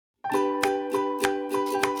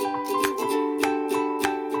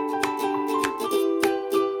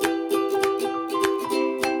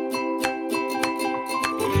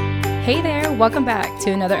Hey there, welcome back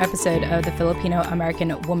to another episode of the Filipino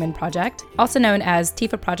American Woman Project, also known as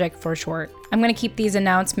TIFA Project for short. I'm going to keep these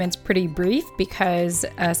announcements pretty brief because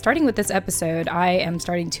starting with this episode, I am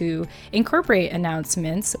starting to incorporate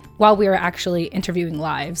announcements while we are actually interviewing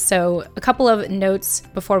live. So a couple of notes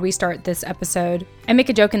before we start this episode. I make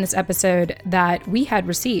a joke in this episode that we had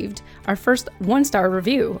received our first 1-star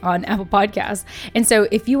review on Apple Podcasts. And so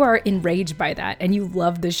if you are enraged by that and you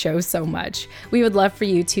love the show so much, we would love for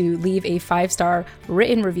you to leave a 5-star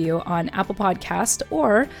written review on Apple Podcast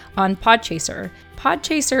or on Podchaser.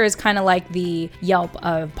 Podchaser is kind of like the Yelp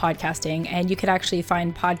of podcasting, and you could actually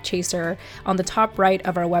find Podchaser on the top right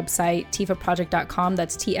of our website, tifaproject.com.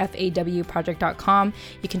 That's tfawproject.com.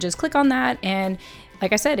 You can just click on that, and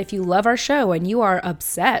like I said, if you love our show and you are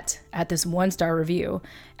upset at this 1-star review,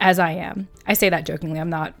 as I am, I say that jokingly, I'm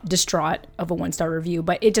not distraught of a 1-star review,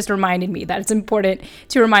 but it just reminded me that it's important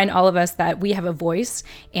to remind all of us that we have a voice,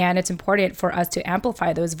 and it's important for us to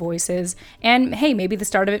amplify those voices. And hey, maybe the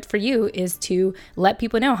start of it for you is to let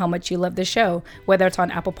people know how much you love the show, whether it's on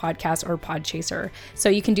Apple Podcasts or Podchaser. So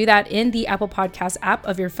you can do that in the Apple Podcast app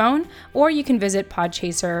of your phone, or you can visit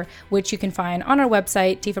Podchaser, which you can find on our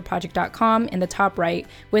website, tifaproject.com, in the top right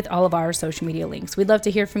with all of our social media links. We'd love to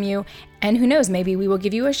hear from you. And who knows, maybe we will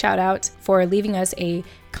give you a shout out for leaving us a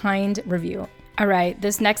kind review. All right,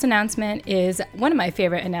 this next announcement is one of my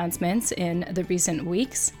favorite announcements in the recent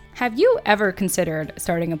weeks. Have you ever considered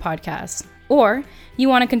starting a podcast? Or you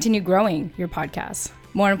want to continue growing your podcast?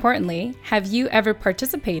 More importantly, have you ever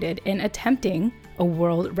participated in attempting a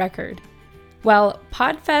world record? Well,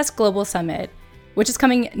 PodFest Global Summit, which is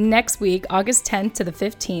coming next week, August 10th to the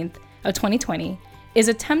 15th of 2020, is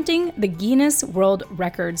attempting the Guinness World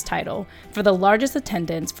Records title for the largest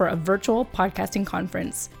attendance for a virtual podcasting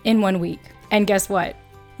conference in 1 week. And guess what?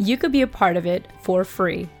 You could be a part of it for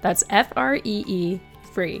free. That's FREE,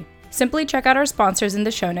 free. Simply check out our sponsors in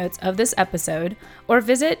the show notes of this episode or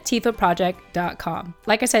visit tifaproject.com.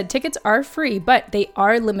 Like I said, tickets are free, but they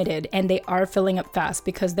are limited and they are filling up fast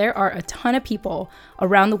because there are a ton of people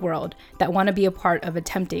around the world that want to be a part of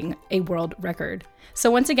attempting a world record. So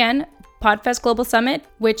once again, PodFest Global Summit,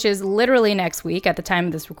 which is literally next week at the time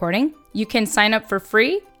of this recording. You can sign up for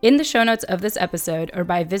free in the show notes of this episode or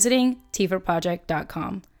by visiting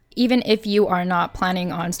tifaproject.com. Even if you are not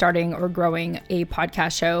planning on starting or growing a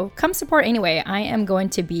podcast show, come support anyway. I am going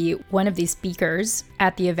to be one of the speakers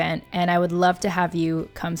at the event, and I would love to have you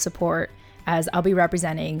come support as I'll be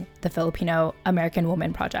representing the Filipino American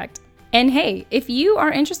Woman Project. And hey, if you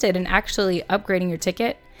are interested in actually upgrading your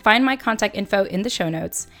ticket, find my contact info in the show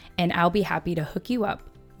notes, and I'll be happy to hook you up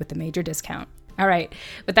with a major discount. All right,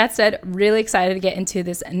 with that said, really excited to get into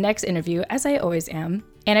this next interview, as I always am.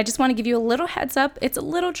 And I just want to give you a little heads up. It's a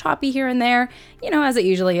little choppy here and there, as it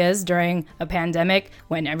usually is during a pandemic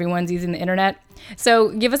when everyone's using the internet. So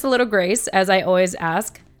give us a little grace, as I always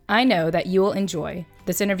ask. I know that you will enjoy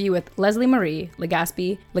this interview with Leslie Marie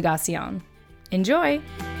Legaspi Legacion. Enjoy!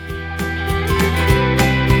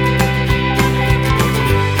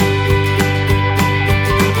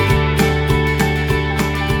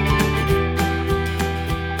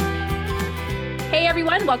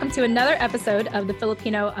 Everyone, welcome to another episode of the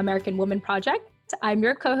Filipino American Woman Project. I'm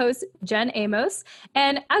your co-host, Jen Amos.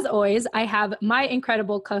 And as always, I have my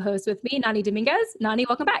incredible co-host with me, Nani Dominguez. Nani,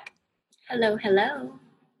 welcome back. Hello, hello.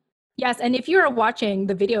 Yes, and if you are watching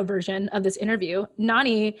the video version of this interview,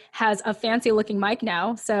 Nani has a fancy looking mic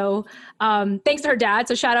now. So thanks to her dad.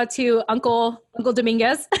 So shout out to Uncle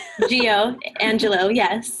Dominguez. Gio, Angelo,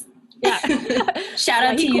 yes. Yeah. Shout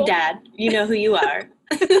out to you, Dad. You know who you are.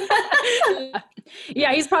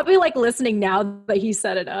 Yeah, he's probably like listening now that he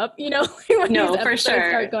set it up, No, for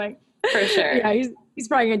sure. For sure. Yeah, he's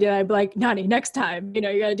probably gonna do that. I'd be like, Nani, next time, you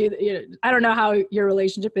gotta do that. I don't know how your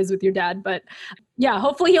relationship is with your dad, but yeah,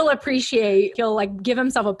 hopefully he'll like give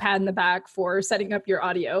himself a pat in the back for setting up your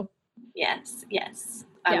audio. Yes.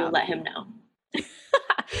 I will let him know.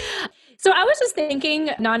 So I was just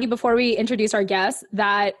thinking, Nani, before we introduce our guests,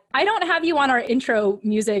 that I don't have you on our intro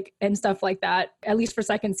music and stuff like that, at least for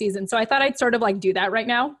second season. So I thought I'd sort of like do that right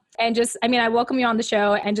now. And I welcome you on the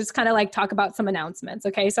show and just kind of like talk about some announcements.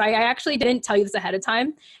 Okay. So I actually didn't tell you this ahead of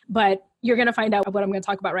time, but you're going to find out what I'm going to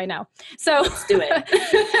talk about right now. So let's do it.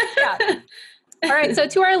 Yeah. All right. So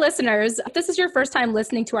to our listeners, if this is your first time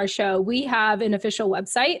listening to our show, we have an official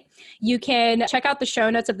website. You can check out the show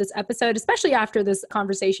notes of this episode, especially after this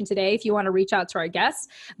conversation today, if you want to reach out to our guests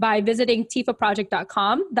by visiting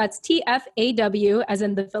tifaproject.com. That's TFAW, as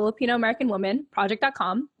in the Filipino American Woman,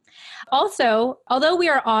 project.com. Also, although we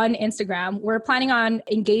are on Instagram, we're planning on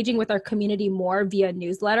engaging with our community more via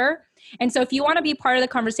newsletter. And so if you want to be part of the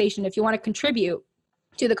conversation, if you want to contribute,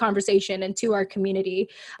 to the conversation and to our community,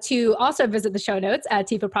 to also visit the show notes at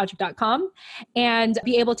tifaproject.com and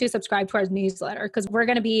be able to subscribe to our newsletter, because we're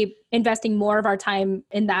going to be investing more of our time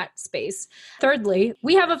in that space. Thirdly,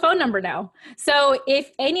 we have a phone number now. So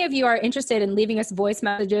if any of you are interested in leaving us voice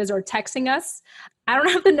messages or texting us, I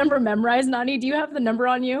don't have the number memorized. Nani, do you have the number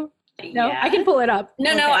on you? No, yeah. I can pull it up.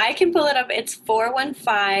 No, I can pull it up. It's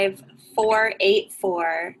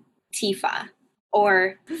 415-484-TIFA.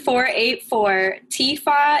 Or 484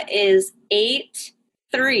 TIFA is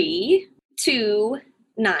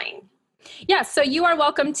 8329. Yeah, so you are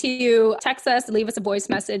welcome to text us, leave us a voice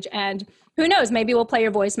message, and who knows, maybe we'll play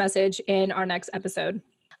your voice message in our next episode.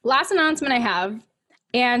 Last announcement I have,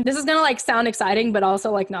 and this is going to like sound exciting, but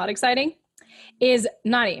also like not exciting, is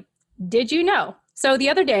Nani, did you know? So the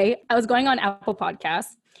other day I was going on Apple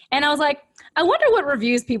Podcasts and I was like, I wonder what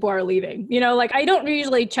reviews people are leaving. You know, like I don't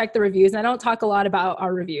usually check the reviews and I don't talk a lot about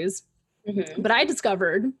our reviews, but I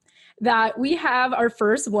discovered that we have our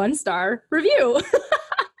first 1-star review.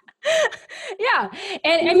 Yeah.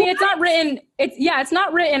 And I mean, it's not written. It's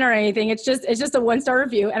not written or anything. It's just a 1-star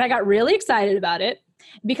review. And I got really excited about it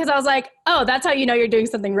because I was like, oh, that's how you know you're doing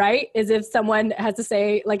something right, is if someone has to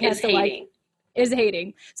say like, has to like, is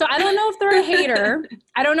hating. So I don't know if they're a hater.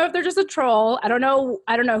 I don't know if they're just a troll. I don't know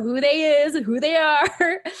who they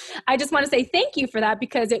are. I just want to say thank you for that,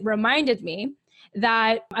 because it reminded me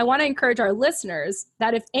that I want to encourage our listeners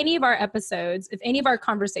that if any of our episodes, if any of our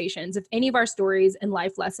conversations, if any of our stories and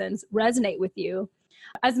life lessons resonate with you,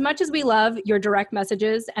 as much as we love your direct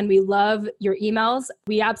messages and we love your emails,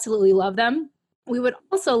 we absolutely love them. We would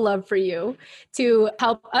also love for you to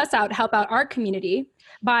help us out, help out our community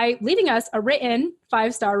by leaving us a written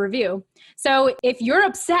 5-star review. So if you're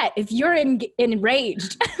upset, if you're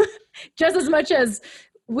enraged, just as much as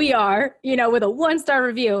we are, you know, with a 1-star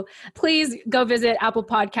review, please go visit Apple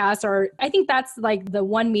Podcasts, or I think that's like the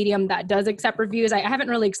one medium that does accept reviews. I haven't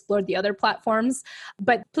really explored the other platforms,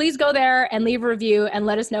 but please go there and leave a review and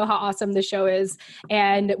let us know how awesome the show is.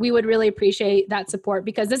 And we would really appreciate that support,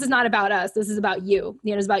 because this is not about us. This is about you.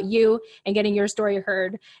 You know, it's about you and getting your story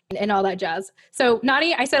heard and all that jazz. So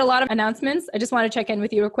Nani, I said a lot of announcements. I just want to check in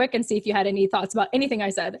with you real quick and see if you had any thoughts about anything I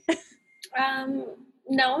said.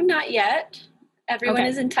 No, not yet. Everyone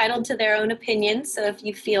is entitled to their own opinion. So if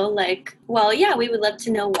you feel like, well, yeah, we would love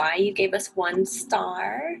to know why you gave us 1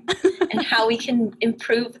 star and how we can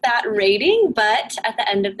improve that rating. But at the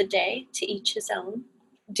end of the day, to each his own.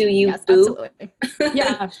 Do you? Yes, absolutely.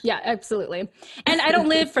 Yeah, absolutely. And I don't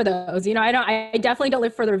live for those, you know, I definitely don't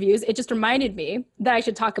live for the reviews. It just reminded me that I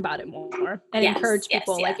should talk about it more and encourage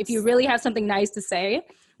people. Yes. Like if you really have something nice to say,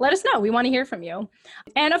 let us know. We want to hear from you.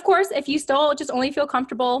 And of course, if you still just only feel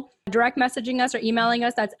comfortable direct messaging us or emailing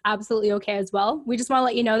us, that's absolutely okay as well. We just want to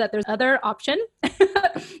let you know that there's other option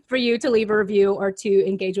for you to leave a review or to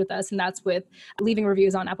engage with us. And that's with leaving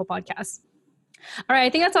reviews on Apple Podcasts. All right. I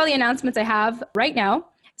think that's all the announcements I have right now.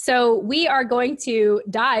 So we are going to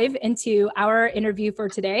dive into our interview for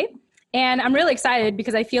today. And I'm really excited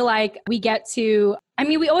because I feel like we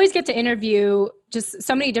always get to interview just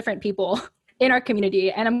so many different people in our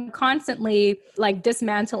community. And I'm constantly like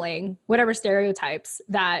dismantling whatever stereotypes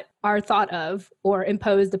that are thought of or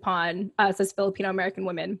imposed upon us as Filipino American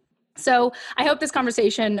women. So I hope this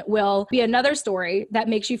conversation will be another story that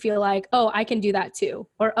makes you feel like, oh, I can do that too.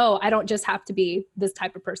 Or, oh, I don't just have to be this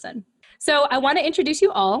type of person. So I want to introduce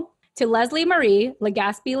you all to Leslie Marie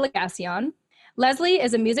Legaspi Legacion. Leslie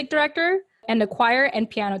is a music director and a choir and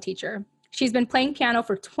piano teacher. She's been playing piano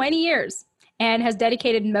for 20 years and has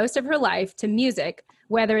dedicated most of her life to music,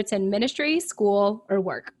 whether it's in ministry, school, or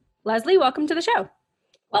work. Leslie, welcome to the show.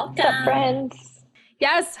 Welcome. What's up, friends?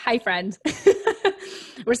 Yes. Hi, friend.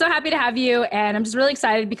 We're so happy to have you. And I'm just really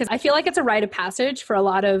excited because I feel like it's a rite of passage for a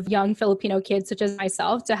lot of young Filipino kids, such as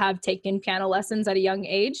myself, to have taken piano lessons at a young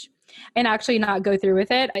age and actually not go through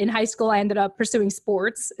with it. In high school, I ended up pursuing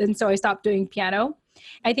sports. And so I stopped doing piano.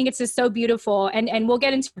 I think it's just so beautiful. And we'll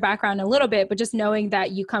get into your background in a little bit, but just knowing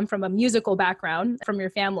that you come from a musical background from your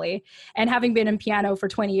family and having been in piano for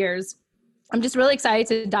 20 years, I'm just really excited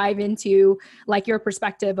to dive into like your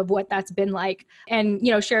perspective of what that's been like and,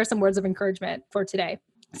 you know, share some words of encouragement for today.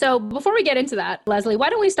 So before we get into that, Leslie, why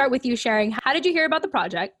don't we start with you sharing, how did you hear about the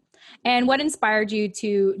project and what inspired you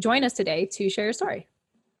to join us today to share your story?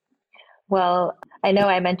 Well, I know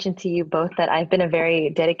I mentioned to you both that I've been a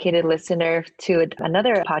very dedicated listener to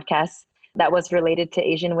another podcast that was related to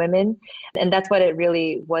Asian women. And that's what it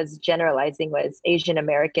really was generalizing, was Asian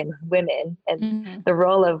American women and the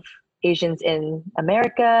role of Asians in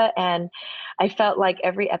America. And I felt like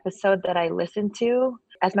every episode that I listened to,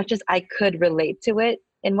 as much as I could relate to it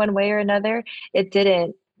in one way or another, it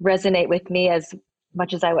didn't resonate with me as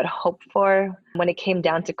much as I would hope for when it came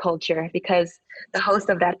down to culture, because the host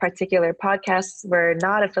of that particular podcast were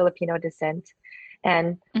not of Filipino descent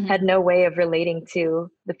and had no way of relating to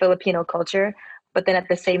the Filipino culture. But then at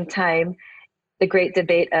the same time, the great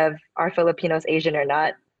debate of are Filipinos Asian or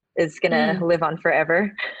not is going to live on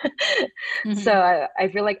forever. So I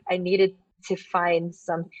feel like I needed to find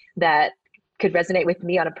some that could resonate with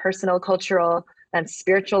me on a personal, cultural, and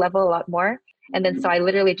spiritual level a lot more. And then so I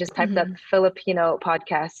literally just typed up Filipino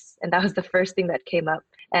podcasts, and that was the first thing that came up.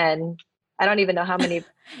 And I don't even know how many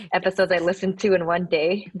episodes I listened to in one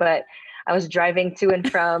day, but I was driving to and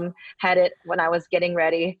from, had it when I was getting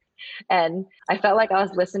ready. And I felt like I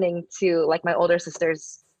was listening to like my older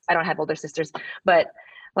sisters. I don't have older sisters, but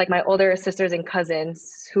like my older sisters and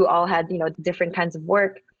cousins who all had, you know, different kinds of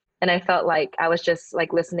work. And I felt like I was just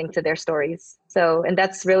like listening to their stories. So, and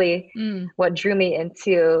that's really what drew me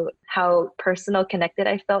into how personal connected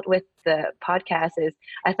I felt with the podcast is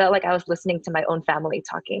I felt like I was listening to my own family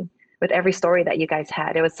talking with every story that you guys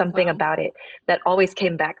had. It was something about it that always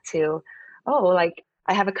came back to, oh, like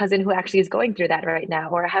I have a cousin who actually is going through that right now,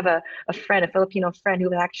 or I have a friend, a Filipino friend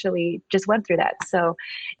who actually just went through that. So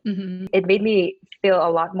it made me feel a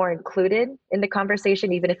lot more included in the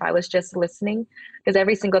conversation, even if I was just listening, because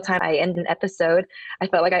every single time I end an episode, I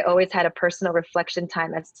felt like I always had a personal reflection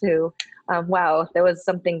time as to, wow, there was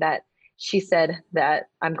something that she said that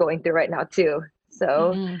I'm going through right now too.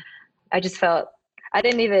 So I just felt I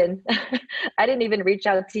didn't even I didn't even reach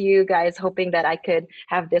out to you guys hoping that I could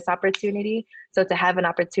have this opportunity. So to have an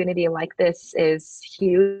opportunity like this is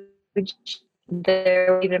huge.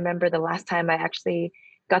 There, I even remember the last time I actually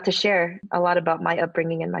got to share a lot about my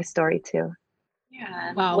upbringing and my story too.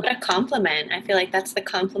 Yeah. Wow. What a compliment. I feel like that's the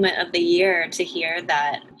compliment of the year to hear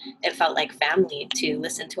that it felt like family to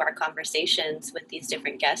listen to our conversations with these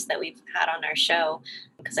different guests that we've had on our show,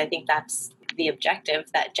 because I think that's the objective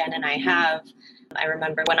that Jen and I have. I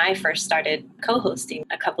remember when I first started co-hosting,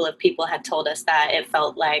 a couple of people had told us that it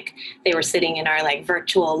felt like they were sitting in our like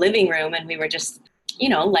virtual living room and we were just, you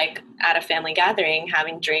know, like at a family gathering,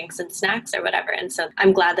 having drinks and snacks or whatever. And so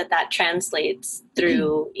I'm glad that that translates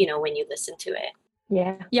through, you know, when you listen to it.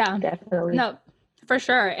 Yeah, definitely. No, for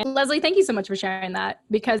sure. And Leslie, thank you so much for sharing that,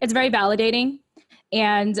 because it's very validating.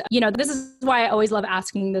 And, you know, this is why I always love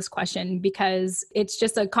asking this question, because it's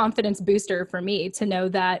just a confidence booster for me to know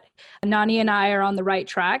that Nani and I are on the right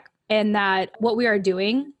track and that what we are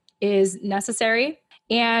doing is necessary.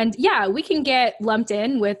 And yeah, we can get lumped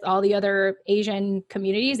in with all the other Asian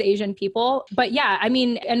communities, Asian people. But yeah, I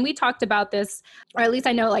mean, and we talked about this, or at least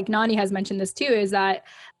I know like Nani has mentioned this too, is that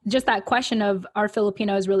just that question of are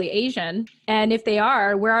Filipinos really Asian? And if they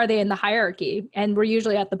are, where are they in the hierarchy? And we're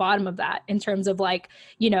usually at the bottom of that in terms of like,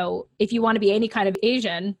 you know, if you want to be any kind of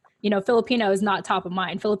Asian, you know, Filipino is not top of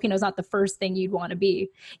mind. Filipino is not the first thing you'd want to be.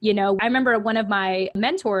 You know, I remember one of my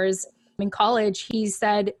mentors in college, he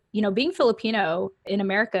said, you know, being Filipino in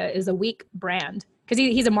America is a weak brand, because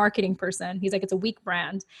he's a marketing person. He's like, it's a weak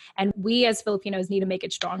brand. And we as Filipinos need to make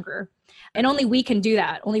it stronger. And only we can do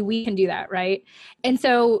that. Only we can do that. Right. And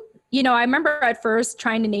so, you know, I remember at first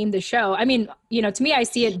trying to name the show. I mean, you know, to me, I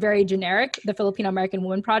see it very generic, the Filipino American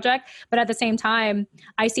Woman Project. But at the same time,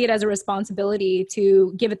 I see it as a responsibility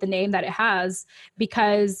to give it the name that it has,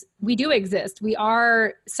 because we do exist. We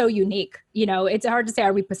are so unique. You know, it's hard to say,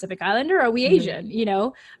 are we Pacific Islander or are we Asian? You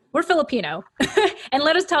know, we're Filipino. And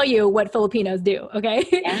let us tell you what Filipinos do. Okay.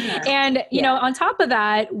 Yeah. And, you know, on top of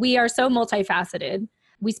that, we are so multifaceted.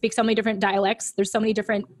 We speak so many different dialects. There's so many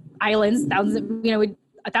different islands, thousands of, you know,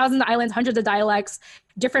 1,000 islands, hundreds of dialects,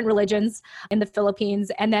 different religions in the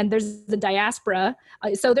Philippines. And then there's the diaspora.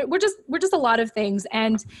 So we're just a lot of things.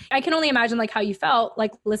 And I can only imagine like how you felt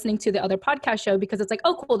like listening to the other podcast show, because it's like,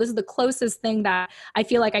 oh, cool. This is the closest thing that I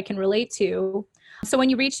feel like I can relate to. So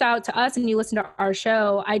when you reached out to us and you listened to our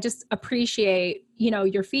show, I just appreciate, you know,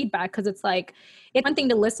 your feedback, because it's like, it's one thing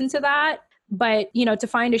to listen to that, but, you know, to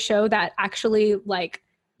find a show that actually like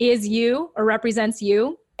is you or represents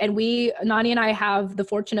you. And we, Nani and I, have the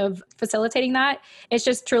fortune of facilitating that. It's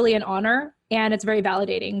just truly an honor and it's very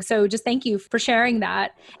validating. So just thank you for sharing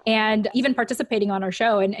that and even participating on our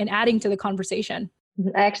show and adding to the conversation.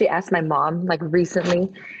 I actually asked my mom like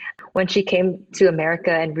recently when she came to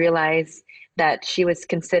America and realized that she was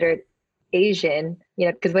considered Asian, you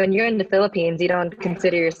know, because when you're in the Philippines, you don't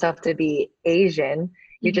consider yourself to be Asian.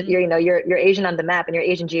 You're just, you're Asian on the map and you're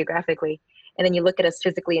Asian geographically. And then you look at us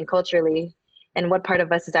physically and culturally, and what part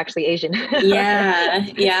of us is actually Asian. Yeah.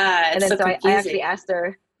 And then so I actually asked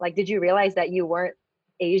her, like, did you realize that you weren't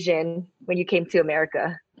Asian when you came to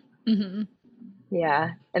America?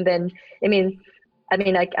 Yeah. And then,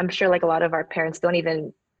 I'm sure like a lot of our parents don't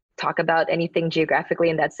even talk about anything geographically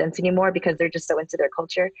in that sense anymore because they're just so into their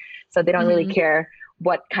culture. So they don't really care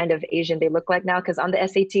what kind of Asian they look like now, because on the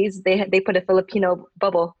SATs, they put a Filipino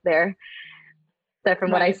bubble there. So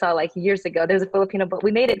from what I saw like years ago, there's a Filipino bubble.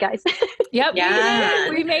 We made it, guys. Yep. Yeah.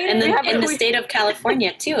 We made it. And in the state of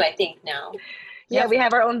California too, I think now. Yeah, we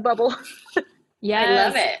have our own bubble. Yeah, I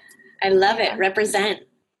love it. I love it. Represent.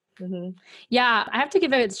 Yeah, I have to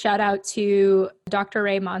give a shout out to Dr.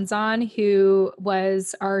 Ray Manzan, who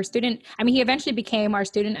was our student. I mean, he eventually became our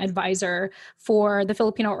student advisor for the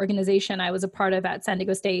Filipino organization I was a part of at San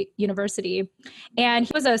Diego State University. And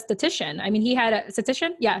he was a statistician. I mean, he had a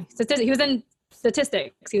statistician. Yeah, he was in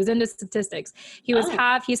statistics. He was into statistics. He's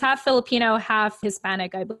half Filipino, half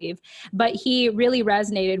Hispanic, I believe, but he really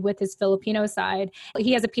resonated with his Filipino side.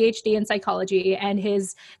 He has a PhD in psychology, and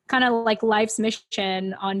his kind of like life's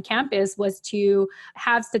mission on campus was to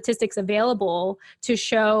have statistics available to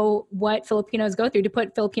show what Filipinos go through, to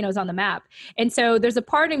put Filipinos on the map. And so there's a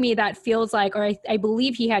part of me that feels like, or I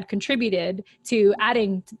believe he had contributed to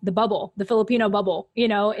adding the bubble, the Filipino bubble, you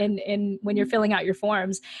know, in when you're filling out your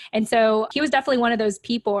forms. And so he was definitely one of those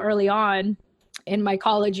people early on in my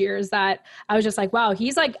college years that I was just like, wow,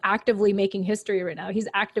 he's like actively making history right now. He's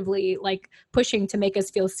actively like pushing to make us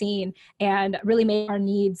feel seen and really make our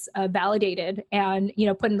needs validated and, you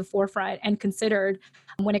know, put in the forefront and considered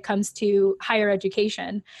when it comes to higher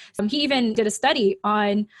education. He even did a study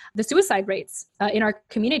on the suicide rates in our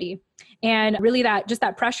community. And really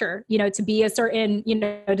that pressure, you know, to be a certain, you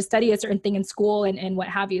know, to study a certain thing in school and what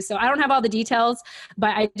have you. So I don't have all the details,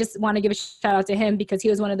 but I just want to give a shout out to him because he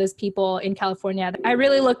was one of those people in California. I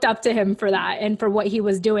really looked up to him for that and for what he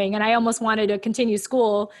was doing. And I almost wanted to continue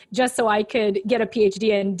school just so I could get a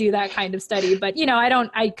PhD and do that kind of study. But, you know,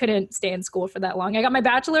 I couldn't stay in school for that long. I got my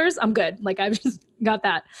bachelor's, I'm good. Like I've just got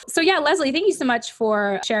that. So yeah, Leslie, thank you so much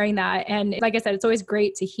for sharing that. And like I said, it's always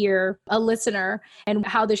great to hear a listener and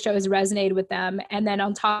how the show has resonated with them. And then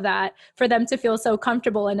on top of that, for them to feel so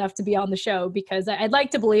comfortable enough to be on the show, because I'd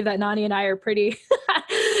like to believe that Nani and I are pretty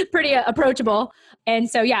approachable. And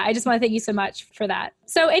so, yeah, I just want to thank you so much for that.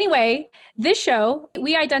 So anyway, this show,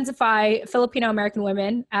 we identify Filipino American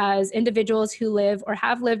women as individuals who live or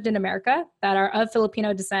have lived in America that are of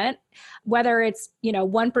Filipino descent, whether it's, you know,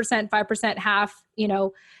 1%, 5%, half, you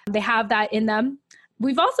know, they have that in them.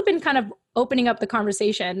 We've also been kind of opening up the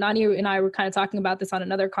conversation. Nani and I were kind of talking about this on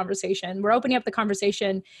another conversation. We're opening up the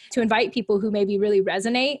conversation to invite people who maybe really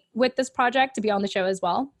resonate with this project to be on the show as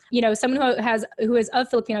well. You know, someone who is of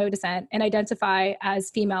Filipino descent and identify as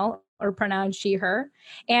female or pronoun she, her.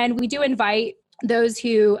 And we do invite those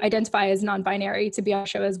who identify as non-binary to be on the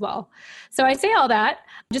show as well. So I say all that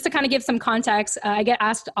just to kind of give some context. I get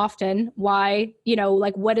asked often why, you know,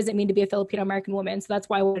 like, what does it mean to be a Filipino American woman? So that's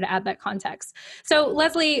why I wanted to add that context. So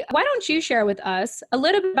Leslie, why don't you share with us a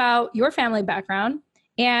little bit about your family background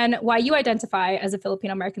and why you identify as a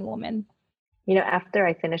Filipino American woman? You know, after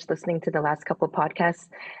I finished listening to the last couple of podcasts,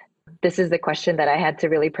 this is the question that I had to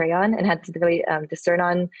really pray on and had to really discern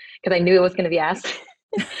on, because I knew it was going to be asked.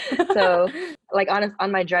 So like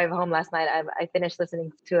on my drive home last night, I finished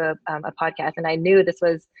listening to a podcast, and I knew this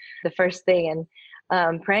was the first thing,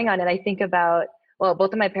 and praying on it. I think about, well,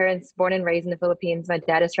 both of my parents born and raised in the Philippines. My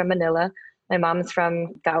dad is from Manila. My mom is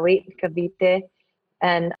from Kawit, Cavite.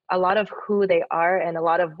 And a lot of who they are and a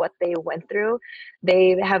lot of what they went through,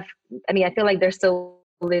 they have, I mean, I feel like they're still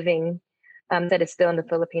living, that is still in the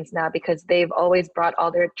Philippines now, because they've always brought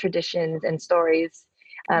all their traditions and stories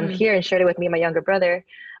here and shared it with me and my younger brother.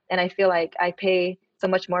 And I feel like I pay so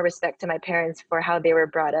much more respect to my parents for how they were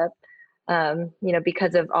brought up, you know,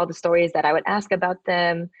 because of all the stories that I would ask about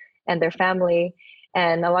them and their family,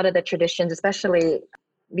 and a lot of the traditions, especially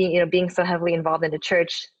being so heavily involved in the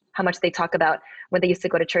church, how much they talk about when they used to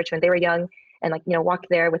go to church when they were young and like, you know, walk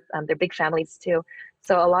there with their big families too.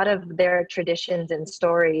 So a lot of their traditions and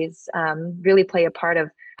stories really play a part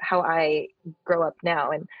of how I grow up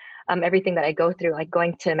now, and everything that I go through, like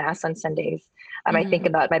going to mass on Sundays. I think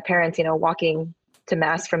about my parents, you know, walking to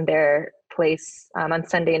mass from their place on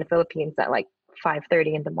Sunday in the Philippines at like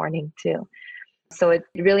 5:30 in the morning too. So it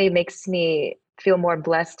really makes me feel more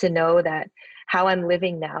blessed to know that how I'm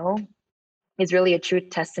living now is really a true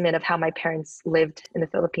testament of how my parents lived in the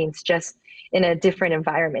Philippines, just in a different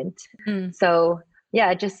environment. So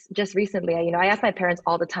yeah, just recently, I ask my parents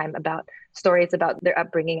all the time about stories about their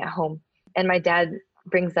upbringing at home. And my dad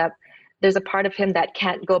brings up, there's a part of him that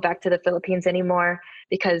can't go back to the Philippines anymore,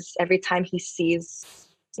 because every time he sees,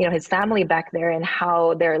 you know, his family back there and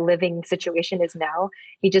how their living situation is now,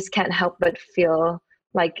 he just can't help but feel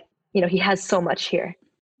like, you know, he has so much here.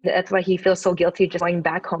 That's why he feels so guilty just going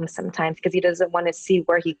back home sometimes, because he doesn't want to see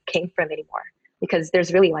where he came from anymore. because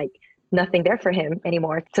there's really like nothing there for him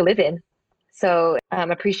anymore to live in. So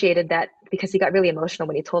appreciated that because he got really emotional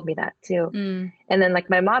when he told me that too. And then like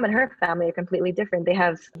my mom and her family are completely different. They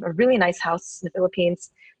have a really nice house in the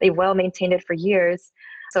Philippines. They've well maintained it for years.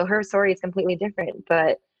 So her story is completely different,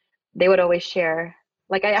 but they would always share.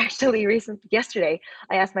 Like I actually yesterday,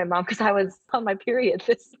 I asked my mom because I was on my period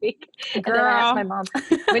this week. And then I asked my mom,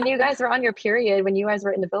 when you guys were on your period, when you guys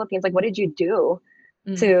were in the Philippines, like what did you do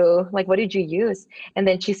to like, what did you use? And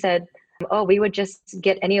then she said, oh, we would just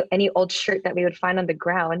get any old shirt that we would find on the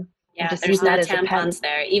ground. Yeah, and just there's use no that as a tampons pen.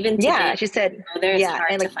 there. Even today, Yeah, she said, it's yeah,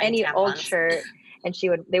 hard and to like find any tampons. old shirt, and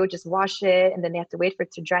they would just wash it, and then they have to wait for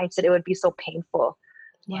it to dry. And she said it would be so painful.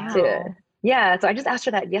 Wow. So I just asked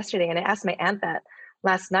her that yesterday, and I asked my aunt that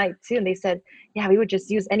last night too, and they said, yeah, we would just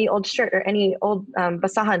use any old shirt or any old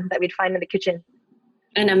basahan that we'd find in the kitchen.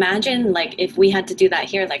 And imagine like if we had to do that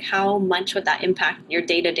here, like how much would that impact your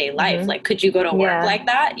day-to-day life? Like could you go to work like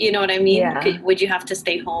that? You know what I mean? Would you have to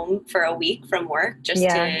stay home for a week from work just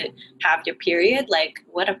to have your period? Like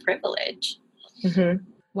what a privilege.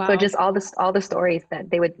 Wow. So just all the stories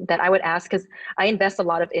that I would ask, because I invest a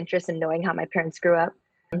lot of interest in knowing how my parents grew up,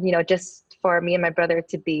 you know, just for me and my brother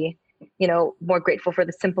to be, you know, more grateful for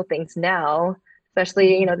the simple things now.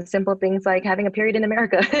 Especially, you know, the simple things like having a period in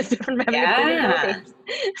America is different from having a period in the Philippines.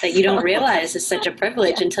 That you don't realize is such a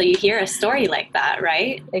privilege until you hear a story like that,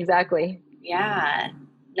 right? Exactly. Yeah.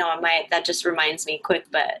 No, that just reminds me quick,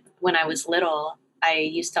 but when I was little, I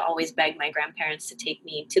used to always beg my grandparents to take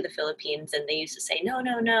me to the Philippines, and they used to say, no,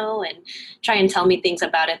 and try and tell me things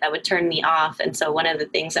about it that would turn me off. And so one of the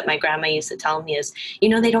things that my grandma used to tell me is, you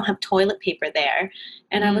know, they don't have toilet paper there.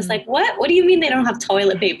 And I was like, what? What do you mean they don't have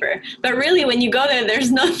toilet paper? But really, when you go there,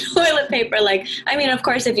 there's no toilet paper. Like, I mean, of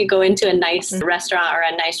course, if you go into a nice restaurant or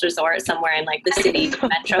a nice resort somewhere in like the city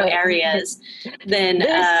metro areas, then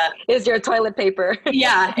this is your toilet paper.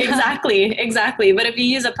 Yeah, exactly. But if you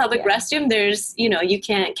use a public restroom, there's, you know, you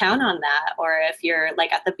can't count on that. Or if you're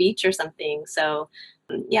like at the beach or something. So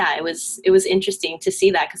yeah, it was interesting to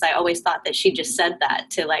see that, because I always thought that she just said that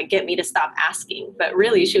to like get me to stop asking, but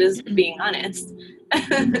really she was being honest.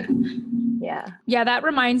 Yeah, that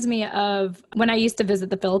reminds me of when I used to visit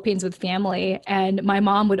the Philippines with family, and my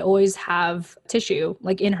mom would always have tissue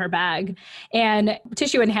like in her bag, and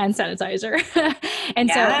tissue and hand sanitizer. And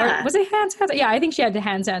so, or was it hand sanitizer? Yeah, I think she had the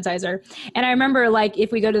hand sanitizer. And I remember like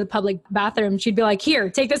if we go to the public bathroom, she'd be like, here,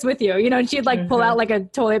 take this with you, you know, and she'd like pull out like a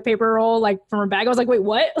toilet paper roll like from her bag. I was like, wait,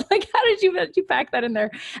 what? Like, how did you pack that in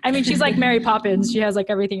there? I mean, she's like Mary Poppins. She has like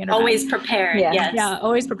everything in her always bag. Prepared. Yeah,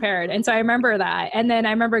 always prepared. And so I remember that. And then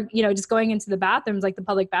I remember, you know, just going into the bathrooms, like the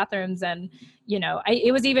public bathrooms, and, you know,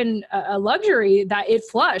 it was even a luxury that it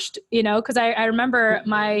flushed, you know, because I remember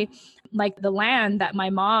like the land that my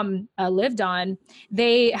mom lived on,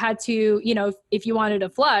 they had to, you know, if you wanted to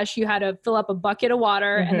flush, you had to fill up a bucket of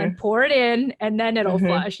water and then pour it in, and then it'll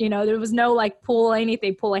flush. You know, there was no like pull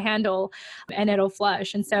a handle and it'll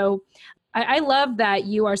flush. And so I love that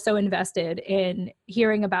you are so invested in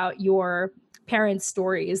hearing about your parents'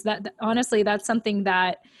 stories. That honestly, that's something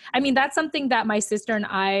that my sister and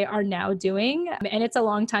I are now doing. And it's a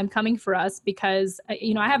long time coming for us because,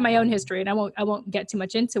 you know, I have my own history and I won't get too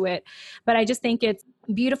much into it, but I just think it's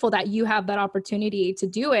beautiful that you have that opportunity to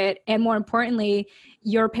do it. And more importantly,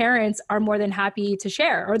 your parents are more than happy to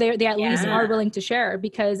share, or they at least are willing to share,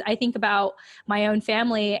 because I think about my own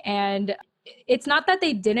family, and it's not that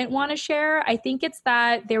they didn't want to share. I think it's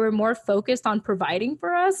that they were more focused on providing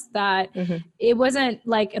for us, that it wasn't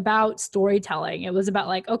like about storytelling. It was about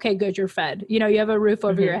like, okay, good, you're fed. You know, you have a roof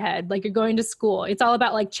over your head, like you're going to school. It's all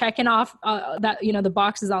about like checking off that, you know, the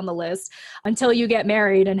boxes on the list until you get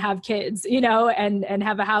married and have kids, you know, and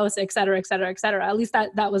have a house, et cetera, et cetera, et cetera. At least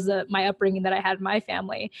that was my upbringing that I had in my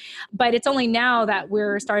family. But it's only now that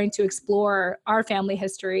we're starting to explore our family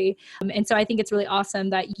history. And so I think it's really awesome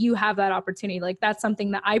that you have that opportunity. Like that's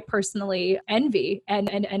something that I personally envy and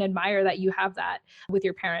admire, that you have that with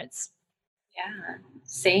your parents. Yeah,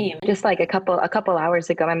 same. Just like a couple hours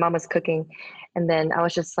ago, my mom was cooking, and then I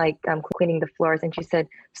was just like cleaning the floors, and she said,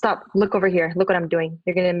 "Stop! Look over here! Look what I'm doing.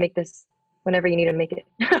 You're gonna make this whenever you need to make it."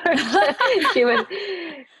 She would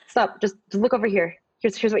stop. Just look over here.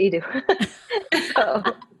 Here's what you do. So,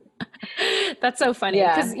 that's so funny.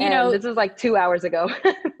 Because, you know, this was like 2 hours ago.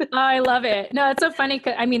 I love it. No, it's so funny.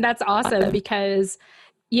 I mean, that's awesome because,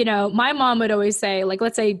 you know, my mom would always say, like,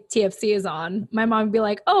 let's say TFC is on. My mom would be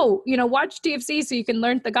like, oh, you know, watch TFC so you can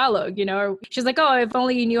learn Tagalog, you know, or she's like, oh, if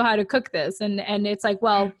only you knew how to cook this. And it's like,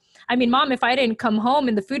 well, I mean, Mom, if I didn't come home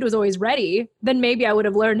and the food was always ready, then maybe I would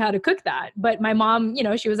have learned how to cook that. But my mom,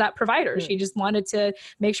 she was that provider. She just wanted to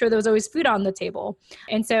make sure there was always food on the table.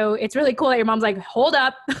 And so it's really cool that your mom's like, hold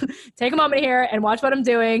up, take a moment here and watch what I'm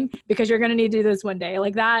doing, because you're going to need to do this one day.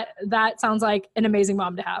 Like that sounds like an amazing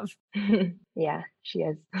mom to have. Yeah, she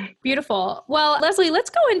is. Beautiful. Well, Leslie, let's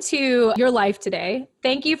go into your life today.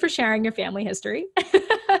 Thank you for sharing your family history.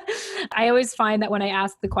 I always find that when I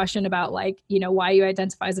ask the question about why you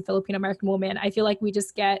identify as a Filipino American woman, I feel like we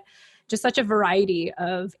just get just such a variety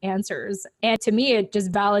of answers. And to me, it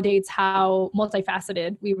just validates how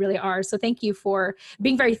multifaceted we really are. So thank you for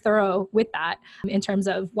being very thorough with that in terms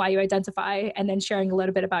of why you identify, and then sharing a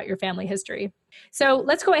little bit about your family history. So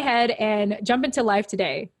let's go ahead and jump into life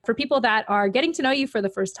today. For people that are getting to know you for the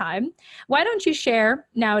first time, why don't you share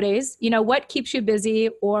nowadays, what keeps you busy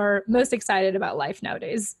or most excited about life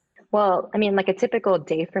nowadays? Well, I mean, like a typical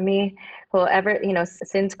day for me,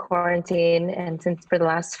 since quarantine and since for the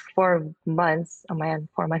last 4 months, oh man,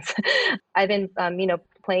 4 months, I've been,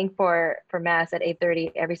 playing for mass at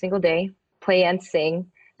 8:30 every single day, play and sing.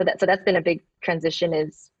 So that's been a big transition.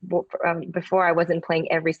 Before I wasn't playing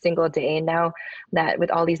every single day. And now that with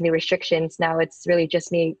all these new restrictions, now it's really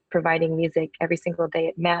just me providing music every single day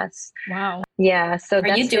at mass. Wow. Yeah. So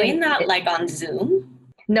are you doing that like on Zoom?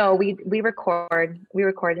 No, we record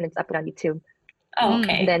and it's up on YouTube. Oh,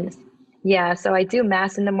 okay. And then, yeah, so I do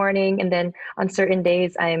mass in the morning, and then on certain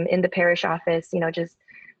days I'm in the parish office, just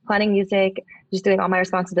planning music, just doing all my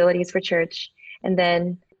responsibilities for church. And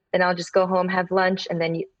then I'll just go home, have lunch, and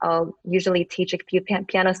then I'll usually teach a few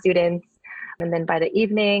piano students. And then by the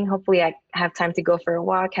evening, hopefully I have time to go for a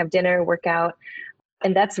walk, have dinner, work out.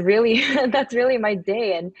 And that's really my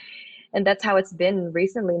day. And that's how it's been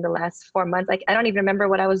recently in the last 4 months. Like, I don't even remember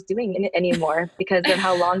what I was doing in it anymore because of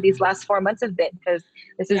how long these last 4 months have been. Because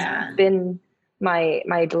this has been my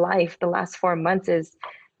life. The last 4 months is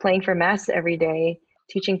playing for mass every day,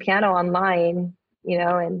 teaching piano online,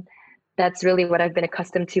 and that's really what I've been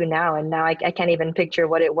accustomed to now. And now I can't even picture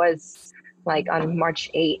what it was like on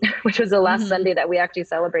March 8th, which was the last Sunday that we actually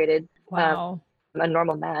celebrated a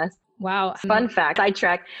normal mass. Wow. Fun fact,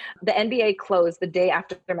 sidetrack, the NBA closed the day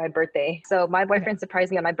after my birthday. So my boyfriend surprised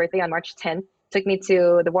me on my birthday on March 10th, took me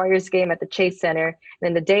to the Warriors game at the Chase Center. And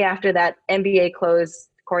then the day after that, NBA closed,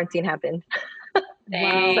 quarantine happened.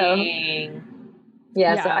 Dang.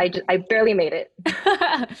 So I barely made it.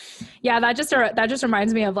 Yeah, that just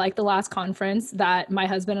reminds me of like the last conference that my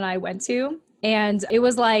husband and I went to. And it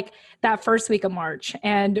was like that first week of March,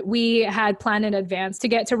 and we had planned in advance to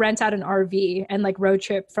get to rent out an RV and like road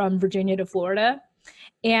trip from Virginia to Florida.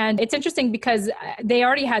 And it's interesting because they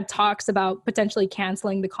already had talks about potentially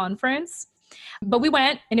canceling the conference. But we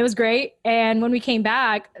went and it was great. And when we came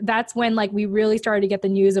back, that's when like we really started to get the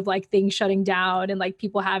news of like things shutting down and like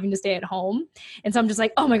people having to stay at home. And so I'm just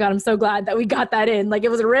like, oh my God, I'm so glad that we got that in. Like it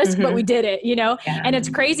was a risk, but we did it, Yeah. And it's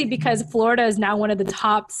crazy because Florida is now one of the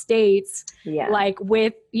top states, like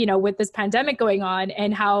with this pandemic going on,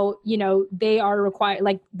 and how, they are required,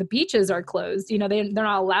 like the beaches are closed, they're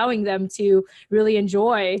not allowing them to really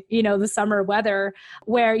enjoy, the summer weather,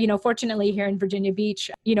 where, fortunately here in Virginia Beach,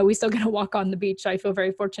 we still get to walk on the beach. So I feel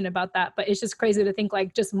very fortunate about that. But it's just crazy to think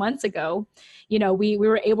like just months ago, we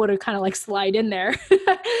were able to kind of like slide in there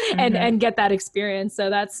and get that experience. So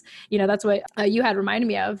that's what you had reminded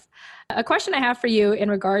me of. A question I have for you in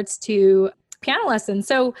regards to piano lessons.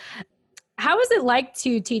 So how is it like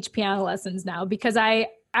to teach piano lessons now? Because I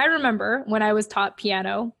remember when I was taught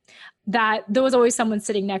piano that there was always someone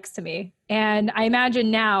sitting next to me. And I imagine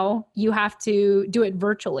now you have to do it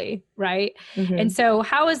virtually, right? And so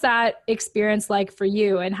how is that experience like for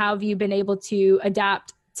you? And how have you been able to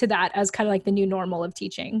adapt to that as kind of like the new normal of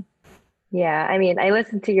teaching? Yeah, I mean, I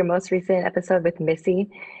listened to your most recent episode with Missy,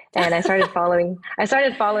 and I started following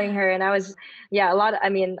her, and I was,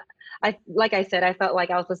 like I said, I felt like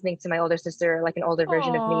I was listening to my older sister, like an older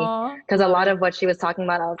version of me, because a lot of what she was talking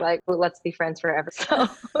about, I was like, well, let's be friends forever. So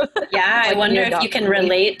yeah, I wonder if you can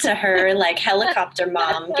relate to her, like helicopter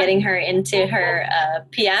mom, getting her into her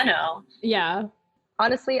piano. Yeah.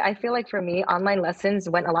 Honestly, I feel like for me, online lessons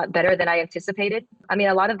went a lot better than I anticipated. I mean,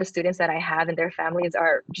 a lot of the students that I have and their families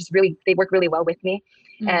are just they work really well with me.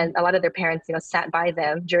 And a lot of their parents, sat by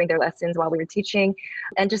them during their lessons while we were teaching.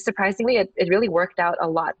 And just surprisingly, it really worked out a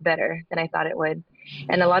lot better than I thought it would.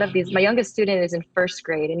 And a lot of my youngest student is in first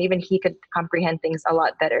grade, and even he could comprehend things a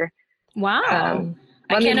lot better. Wow.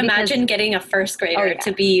 I can't imagine getting a first grader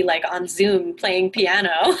to be like on Zoom playing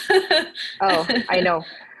piano. Oh, I know.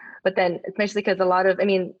 But then, especially because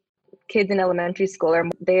kids in elementary school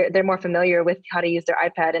they're more familiar with how to use their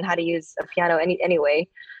iPad and how to use a piano anyway.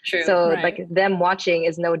 True. So Right. like them watching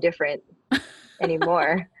is no different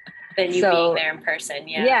anymore. Than you being there in person.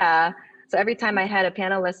 Yeah. Yeah. So every time I had a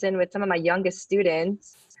piano lesson with some of my youngest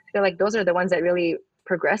students, I feel like those are the ones that really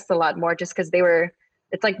progressed a lot more, just because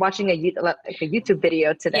it's like watching a YouTube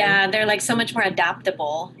video to them. Yeah, they're like so much more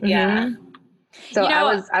adaptable. Mm-hmm. Yeah. So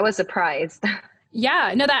I was surprised.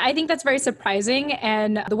 Yeah, no, that I think that's very surprising.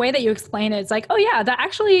 And the way that you explain it, it's like, oh yeah, that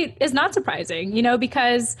actually is not surprising,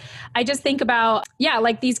 because I just think about,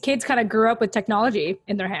 like these kids kind of grew up with technology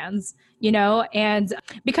in their hands, and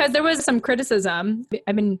because there was some criticism.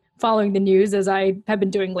 I've been following the news, as I have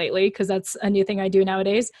been doing lately, because that's a new thing I do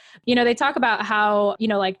nowadays. They talk about how,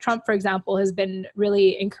 like Trump, for example, has been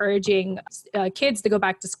really encouraging kids to go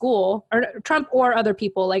back to school, or Trump or other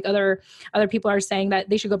people, like other people are saying that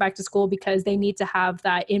they should go back to school because they need to have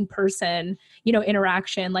that in-person,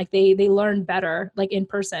 interaction. Like they learn better, like in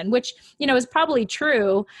person, which, is probably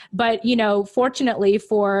true. But, fortunately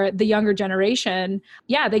for the younger generation,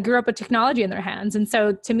 they grew up with technology in their hands. And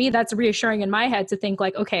so to me, that's reassuring in my head to think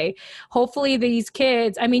like, okay, hopefully these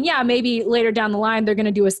kids, maybe later down the line, they're going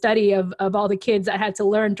to do a study of all the kids that had to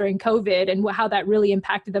learn during COVID and how that really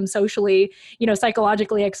impacted them socially,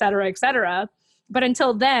 psychologically, et cetera, et cetera. But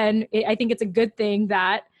until then, I think it's a good thing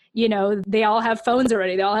that, they all have phones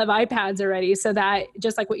already. They all have iPads already. So that,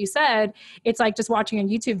 just like what you said, it's like just watching a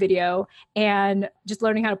YouTube video and just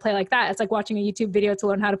learning how to play like that. It's like watching a YouTube video to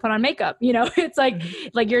learn how to put on makeup. It's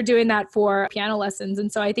like you're doing that for piano lessons.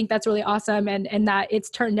 And so I think that's really awesome. And that it's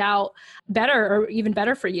turned out better, or even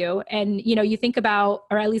better for you. And, you think about,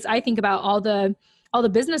 or at least I think about all the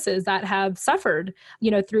businesses that have suffered,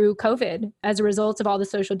 through COVID as a result of all the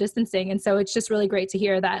social distancing. And so it's just really great to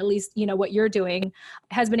hear that at least, what you're doing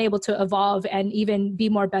has been able to evolve and even be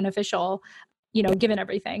more beneficial, given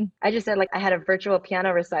everything. I just said, like, I had a virtual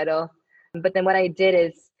piano recital, but then what I did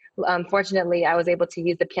is, fortunately, I was able to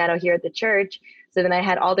use the piano here at the church. So then I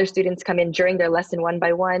had all their students come in during their lesson one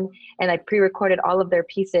by one, and I pre-recorded all of their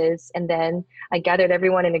pieces. And then I gathered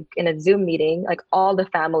everyone in a Zoom meeting, like all the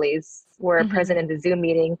families were present in the Zoom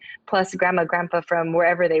meeting, plus grandma, grandpa from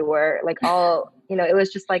wherever they were, like all, it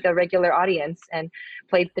was just like a regular audience, and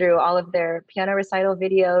played through all of their piano recital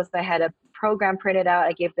videos. I had a program printed out.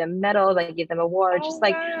 I gave them medals. I gave them awards.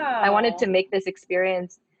 Wow. I wanted to make this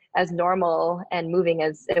experience as normal and moving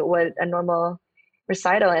as it would a normal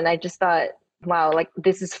recital. And I just thought, wow, like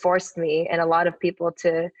this has forced me and a lot of people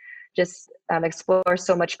to just explore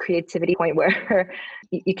so much creativity, point where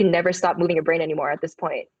you can never stop moving your brain anymore at this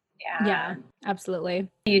point. Yeah, absolutely.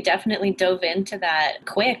 You definitely dove into that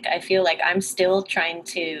quick. I feel like I'm still trying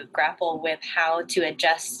to grapple with how to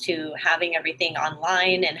adjust to having everything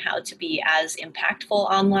online and how to be as impactful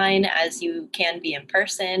online as you can be in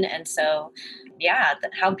person. And so,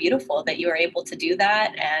 how beautiful that you were able to do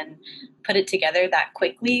that and put it together that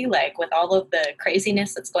quickly, like with all of the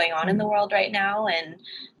craziness that's going on in the world right now. And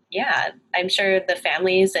I'm sure the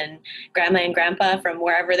families and grandma and grandpa from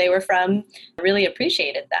wherever they were from really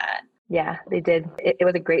appreciated that. Yeah, they did. It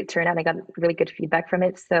was a great turnout. I got really good feedback from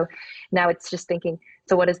it. So now it's just thinking,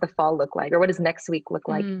 so what does the fall look like? Or what does next week look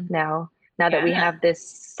like now that we have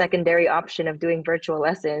this secondary option of doing virtual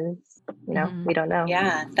lessons? We don't know.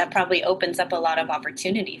 Yeah, that probably opens up a lot of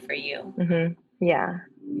opportunity for you. Yeah.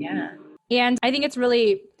 Yeah. And I think it's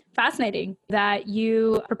really fascinating that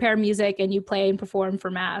you prepare music and you play and perform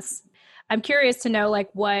for Mass. I'm curious to know like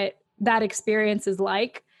what that experience is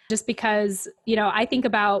like, just because, I think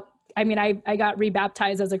about, I got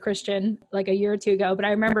rebaptized as a Christian like a year or two ago, but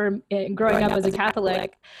I remember growing up as a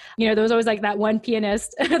Catholic, there was always like that one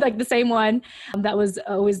pianist, like the same one that was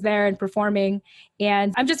always there and performing.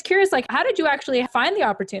 And I'm just curious, like, how did you actually find the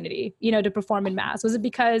opportunity, to perform in Mass? Was it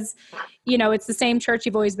because, it's the same church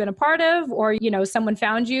you've always been a part of, or, someone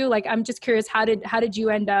found you? Like, I'm just curious, how did you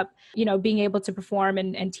end up, being able to perform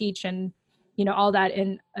and teach and, all that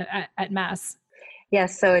at Mass? Yeah,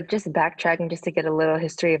 so just backtracking just to get a little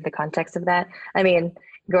history of the context of that.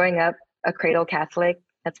 Growing up a cradle Catholic,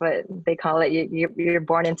 that's what they call it. You're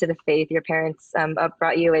born into the faith. Your parents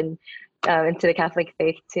brought you into the Catholic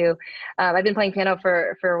faith too. I've been playing piano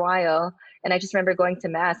for a while, and I just remember going to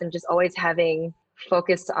Mass and just always having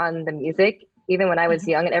focus on the music. Even when I was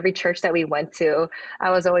young, at every church that we went to,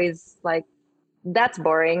 I was always like, that's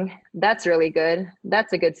boring. That's really good.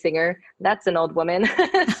 That's a good singer. That's an old woman.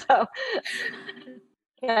 So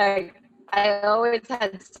I always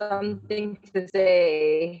had something to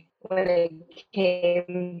say when it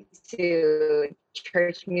came to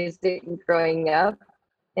church music growing up.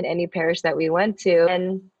 in any parish that we went to,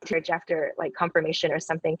 and church after like confirmation or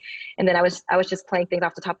something. And then I was just playing things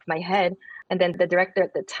off the top of my head. And then the director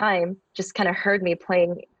at the time just kind of heard me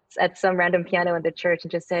playing at some random piano in the church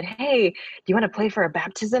and just said, "Hey, do you want to play for a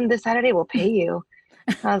baptism this Saturday? We'll pay you."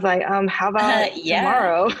 I was like, how about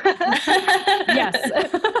tomorrow? Yes.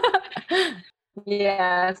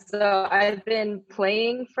 Yeah. So I've been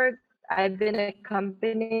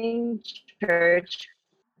accompanying church,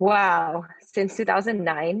 wow, since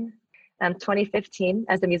 2009, 2015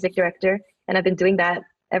 as the music director. And I've been doing that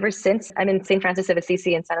ever since. I'm in St. Francis of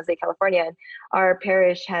Assisi in San Jose, California. And our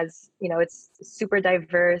parish has, it's super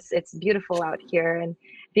diverse. It's beautiful out here. And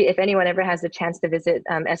if anyone ever has the chance to visit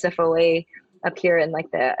SFOA up here in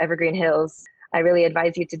like the Evergreen Hills, I really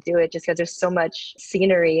advise you to do it just because there's so much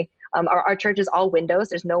scenery. Our church is all windows.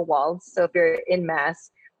 There's no walls. So if you're in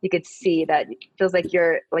mass, you could see that it feels like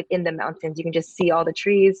you're like in the mountains. You can just see all the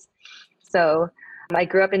trees. So I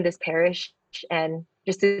grew up in this parish, and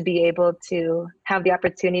just to be able to have the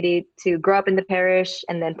opportunity to grow up in the parish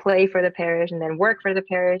and then play for the parish and then work for the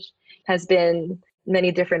parish has been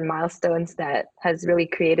many different milestones that has really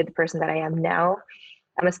created the person that I am now.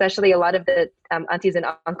 Especially a lot of the aunties and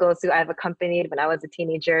uncles who I've accompanied when I was a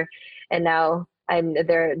teenager, and now I'm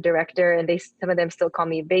their director, and some of them still call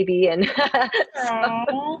me baby. And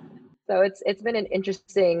so it's been an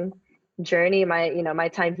interesting journey, my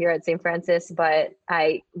time here at St. Francis, but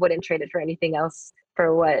I wouldn't trade it for anything else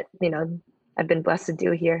for what, I've been blessed to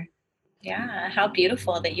do here. Yeah, how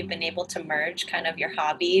beautiful that you've been able to merge kind of your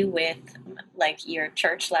hobby with like your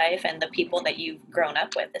church life and the people that you've grown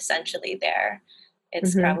up with essentially there.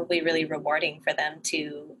 It's probably really rewarding for them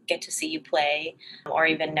to get to see you play, or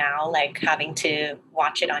even now, like having to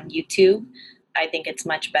watch it on YouTube. I think it's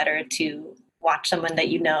much better to watch someone that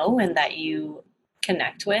you know and that you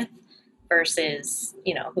connect with versus,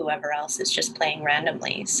 whoever else is just playing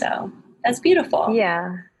randomly. So that's beautiful.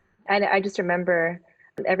 Yeah. And I just remember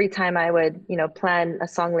every time I would, plan a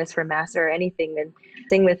song list for mass or anything and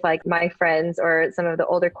sing with like my friends or some of the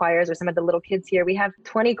older choirs or some of the little kids here. We have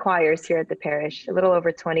 20 choirs here at the parish, a little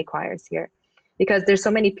over 20 choirs here, because there's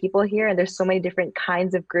so many people here and there's so many different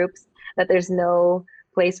kinds of groups that there's no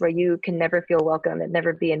place where you can never feel welcome and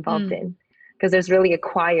never be involved in, because there's really a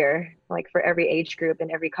choir like for every age group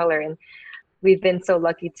and every color. And we've been so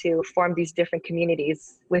lucky to form these different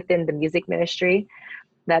communities within the music ministry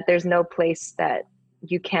that there's no place that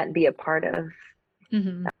you can't be a part of,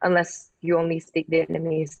 unless you only speak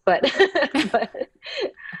Vietnamese. But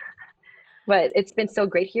it's been so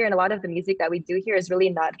great here. And a lot of the music that we do here is really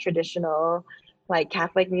not traditional, like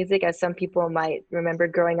Catholic music, as some people might remember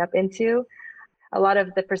growing up into. A lot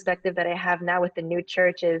of the perspective that I have now with the new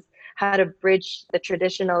church is how to bridge the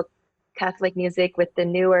traditional Catholic music with the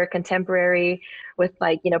newer contemporary, with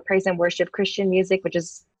like, praise and worship Christian music, which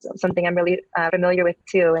is something I'm really familiar with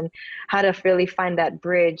too, and how to really find that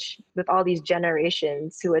bridge with all these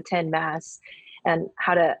generations who attend mass, and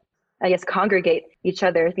how to, I guess, congregate each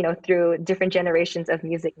other, through different generations of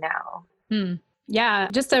music now. Yeah,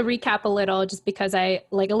 just to recap a little, just because I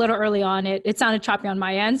like a little early on, it sounded choppy on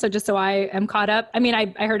my end. So just so I am caught up, I mean,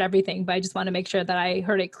 I heard everything, but I just want to make sure that I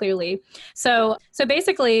heard it clearly. So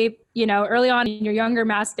basically, early on in your younger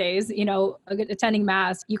mass days, attending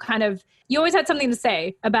mass, you always had something to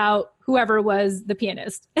say about whoever was the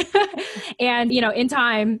pianist. And, in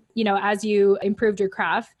time, as you improved your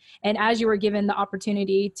craft and as you were given the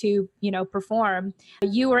opportunity to, perform,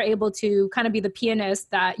 you were able to kind of be the pianist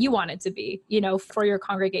that you wanted to be, for your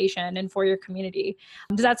congregation and for your community.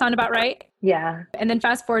 Does that sound about right? Yeah. And then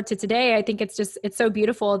fast forward to today, I think it's so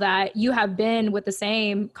beautiful that you have been with the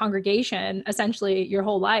same congregation essentially your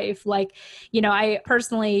whole life. Like, I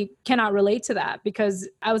personally cannot relate to that because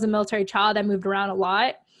I was a military child. I moved around a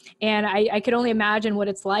lot. And I could only imagine what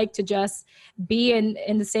it's like to just be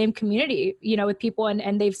in the same community, with people,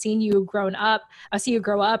 and they've seen you grow up.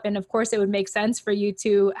 And of course it would make sense for you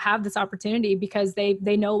to have this opportunity because they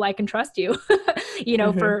know, like, and trust you,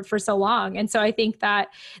 for so long. And so I think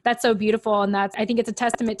that's so beautiful. And I think it's a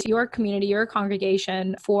testament to your community, your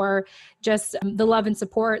congregation, for just the love and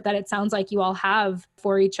support that it sounds like you all have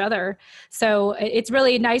for each other. So it's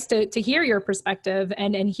really nice to hear your perspective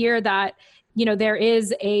and hear that, there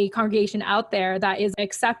is a congregation out there that is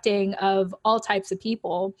accepting of all types of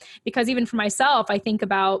people. Because even for myself, I think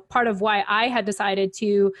about part of why I had decided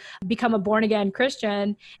to become a born again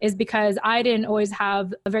Christian is because I didn't always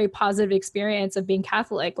have a very positive experience of being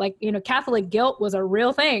Catholic. Like, Catholic guilt was a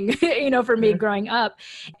real thing, for me growing up.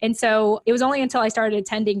 And so it was only until I started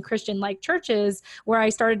attending Christian like churches where I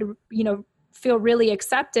started to, feel really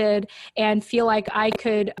accepted and feel like I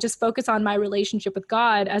could just focus on my relationship with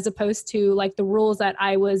God as opposed to like the rules that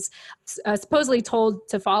I was supposedly told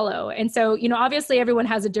to follow. And so, obviously everyone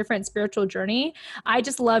has a different spiritual journey. I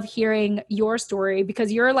just love hearing your story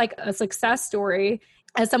because you're like a success story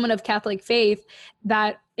as someone of Catholic faith,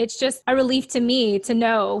 that it's just a relief to me to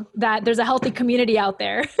know that there's a healthy community out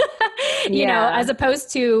there, as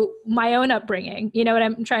opposed to my own upbringing. You know what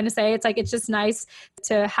I'm trying to say? It's like, it's just nice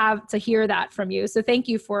to hear that from you. So thank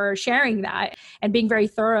you for sharing that and being very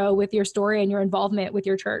thorough with your story and your involvement with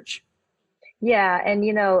your church. Yeah. And,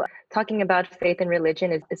 talking about faith and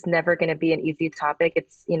religion is never going to be an easy topic.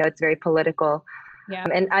 It's, it's very political. Yeah.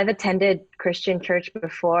 And I've attended Christian church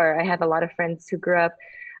before. I have a lot of friends who grew up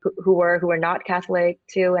who were not Catholic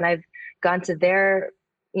too. And I've gone to their,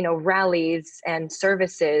 rallies and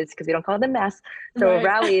services, because we don't call them mass. So Right.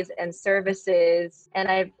 rallies and services, and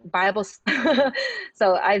I've Bibles.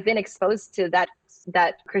 So I've been exposed to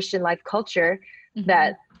that Christian life culture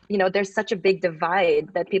that, there's such a big divide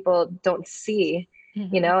that people don't see.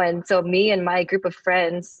 And so me and my group of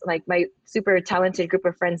friends, like my super talented group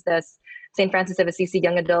of friends, the St. Francis of Assisi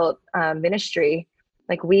Young Adult Ministry,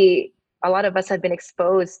 like a lot of us have been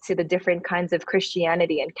exposed to the different kinds of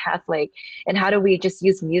Christianity and Catholic, and how do we just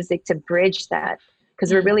use music to bridge that?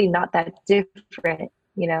 Because we're really not that different,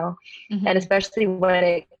 and especially when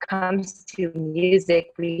it comes to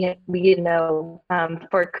music, we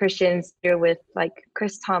for Christians here with like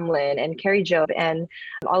Chris Tomlin and Carrie Job and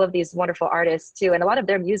all of these wonderful artists too. And a lot of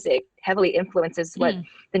their music heavily influences what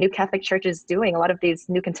the new Catholic Church is doing. A lot of these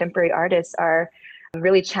new contemporary artists are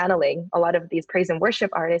really channeling a lot of these praise and worship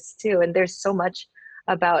artists too. And there's so much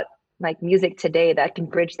about like music today that can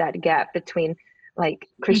bridge that gap between like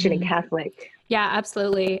Christian and Catholic. Yeah,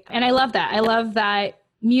 absolutely. And I love that. I love that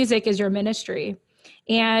music is your ministry.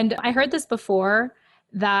 And I heard this before,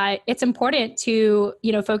 that it's important to,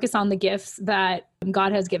 focus on the gifts that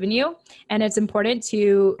God has given you. And it's important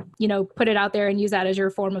to, put it out there and use that as your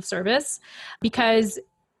form of service. Because,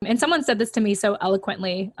 and someone said this to me so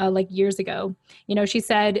eloquently, like years ago, she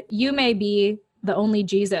said, you may be the only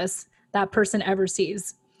Jesus that person ever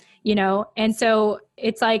sees, And so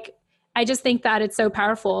it's like, I just think that it's so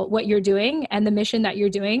powerful what you're doing and the mission that you're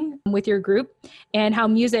doing with your group, and how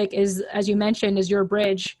music is, as you mentioned, is your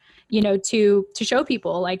bridge, to show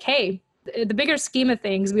people like, hey, the bigger scheme of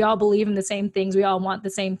things, we all believe in the same things. We all want the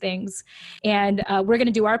same things. And we're going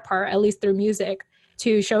to do our part, at least through music,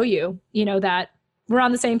 to show you, that we're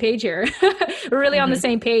on the same page here. We're really on the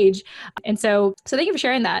same page. And so thank you for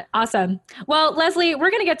sharing that. Awesome. Well, Leslie,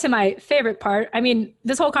 we're going to get to my favorite part. I mean,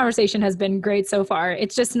 this whole conversation has been great so far.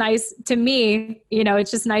 It's just nice to me,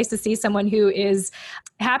 it's just nice to see someone who is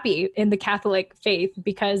happy in the Catholic faith,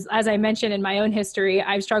 because as I mentioned in my own history,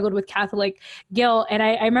 I've struggled with Catholic guilt. And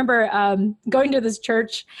I remember going to this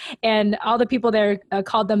church, and all the people there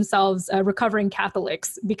called themselves recovering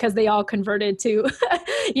Catholics, because they all converted to,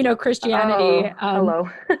 Christianity. Hello.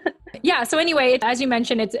 Yeah. So anyway, as you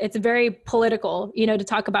mentioned, it's very political, to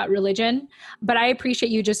talk about religion, but I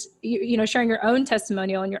appreciate you just, sharing your own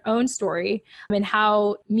testimonial and your own story, and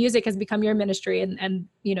how music has become your ministry and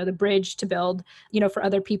the bridge to build, for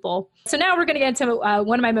other people. So now we're going to get into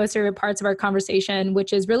one of my most favorite parts of our conversation,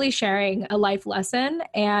 which is really sharing a life lesson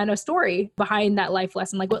and a story behind that life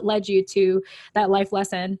lesson, like what led you to that life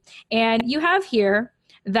lesson. And you have here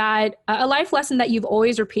that a life lesson that you've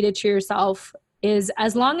always repeated to yourself is,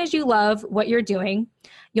 as long as you love what you're doing,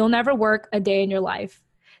 you'll never work a day in your life.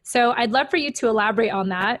 So I'd love for you to elaborate on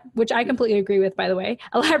that, which I completely agree with, by the way.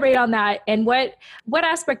 Elaborate on that, and what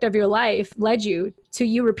aspect of your life led you to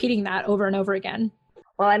you repeating that over and over again?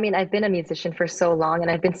 Well, I mean, I've been a musician for so long,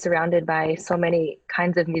 and I've been surrounded by so many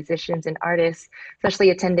kinds of musicians and artists, especially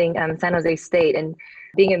attending San Jose State and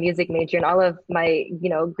being a music major. And all of my,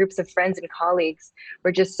 groups of friends and colleagues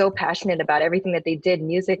were just so passionate about everything that they did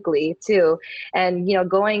musically too. And,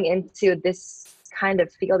 going into this kind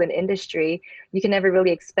of field and industry, you can never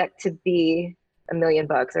really expect to be $1 million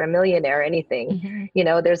or a millionaire or anything.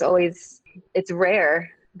 There's always, it's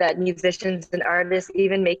rare that musicians and artists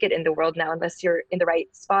even make it in the world now, unless you're in the right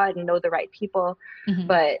spot and know the right people.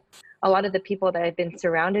 But a lot of the people that I've been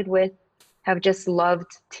surrounded with have just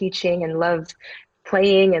loved teaching and loved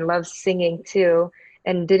playing and loved singing too,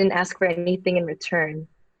 and didn't ask for anything in return.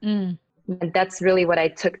 And that's really what I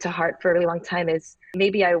took to heart for a really long time, is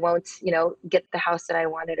maybe I won't, get the house that I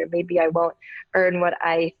wanted, or maybe I won't earn what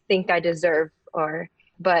I think I deserve,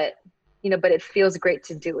 but it feels great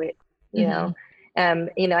to do it,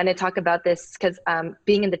 and I talk about this because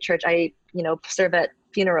being in the church, I, serve at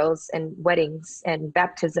funerals and weddings and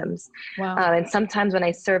baptisms. Wow. And sometimes when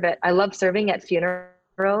I love serving at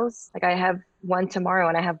funerals. Like I have one tomorrow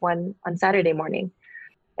and I have one on Saturday morning.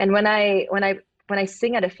 And when I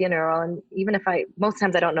sing at a funeral, and even if most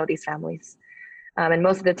times I don't know these families, and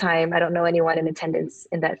most of the time I don't know anyone in attendance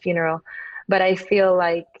in that funeral, but I feel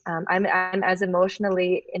like I'm as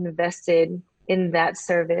emotionally invested in that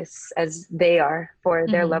service as they are for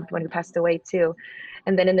their loved one who passed away too.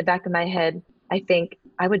 And then in the back of my head, I think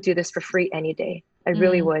I would do this for free any day. I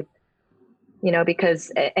really would,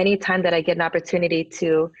 because any time that I get an opportunity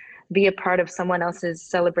to be a part of someone else's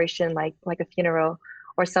celebration, like a funeral,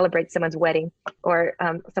 or celebrate someone's wedding, or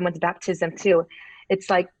someone's baptism too, it's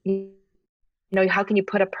like, how can you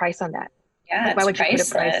put a price on that? Yeah, like, why would priceless.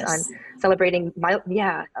 You put a price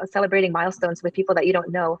on celebrating milestones with people that you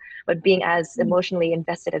don't know, but being as emotionally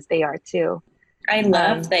invested as they are too. I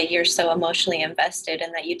love that you're so emotionally invested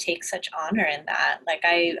and that you take such honor in that. Like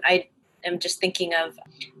I am just thinking of,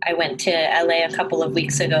 I went to LA a couple of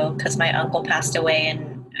weeks ago because my uncle passed away,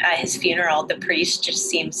 and at his funeral, the priest just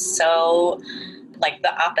seemed so like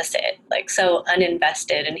the opposite, like so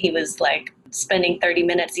uninvested. And he was like spending 30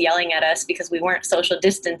 minutes yelling at us because we weren't social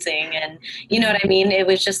distancing. And you know what I mean? It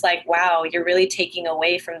was just like, wow, you're really taking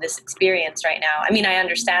away from this experience right now. I mean, I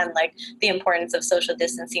understand like the importance of social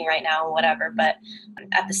distancing right now and whatever, but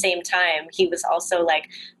at the same time, he was also like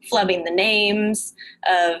flubbing the names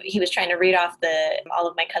he was trying to read off all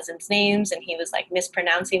of my cousins' names, and he was like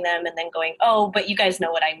mispronouncing them and then going, oh, but you guys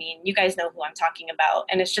know what I mean. You guys know who I'm talking about.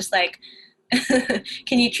 And it's just like,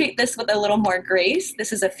 can you treat this with a little more grace?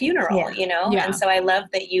 This is a funeral, Yeah. And so I love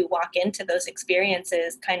that you walk into those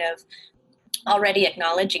experiences kind of already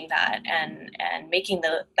acknowledging that and making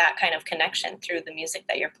that kind of connection through the music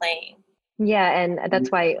that you're playing. Yeah, and that's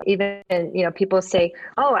why even people say,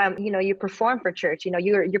 oh, you perform for church,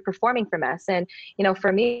 you're performing for mass. And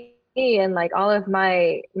for me and like all of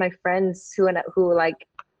my friends who like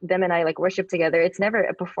them and I like worship together, it's never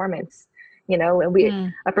a performance.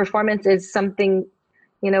 A performance is something,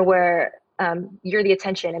 where you're the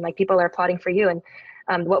attention and like people are applauding for you.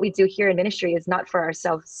 And what we do here in ministry is not for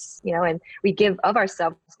ourselves, and we give of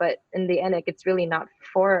ourselves, but in the end, it's really not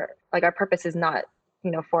for, like, our purpose is not,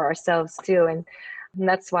 for ourselves too. And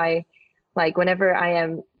that's why, like, whenever I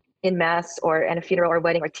am in mass or in a funeral or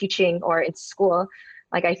wedding or teaching or in school,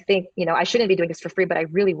 like, I think, I shouldn't be doing this for free, but I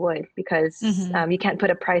really would, because you can't put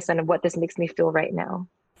a price on what this makes me feel right now.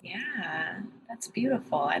 Yeah, that's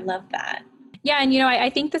beautiful. I love that. Yeah. And, I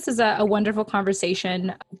think this is a wonderful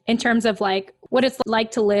conversation in terms of like what it's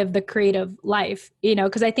like to live the creative life,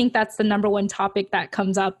 because I think that's the number one topic that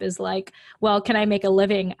comes up is like, well, can I make a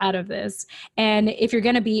living out of this? And if you're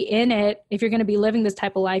going to be in it, if you're going to be living this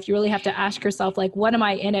type of life, you really have to ask yourself, like, what am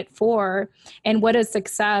I in it for? And what does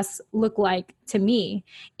success look like to me?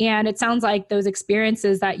 And it sounds like those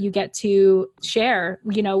experiences that you get to share,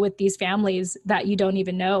 with these families that you don't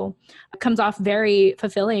even know, comes off very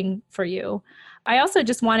fulfilling for you. I also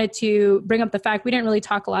just wanted to bring up the fact, we didn't really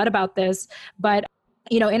talk a lot about this, but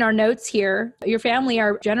in our notes here, your family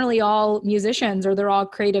are generally all musicians, or they're all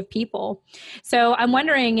creative people. So I'm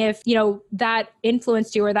wondering if, that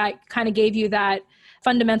influenced you, or that kind of gave you that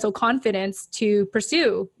fundamental confidence to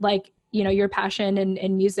pursue, like, your passion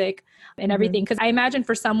in music and everything. Because I imagine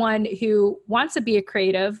for someone who wants to be a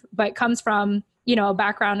creative, but comes from, a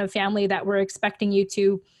background of family that were expecting you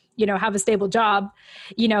to have a stable job,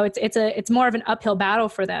 it's more of an uphill battle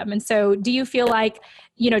for them. And so do you feel like,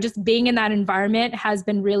 just being in that environment has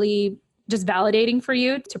been really just validating for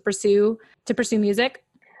you to pursue music?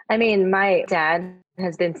 I mean, my dad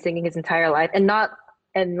has been singing his entire life, and not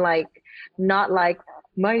like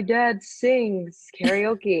my dad sings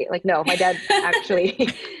karaoke. Like, no, my dad actually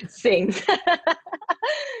sings.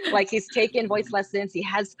 Like, he's taken voice lessons, he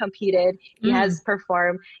has competed, he has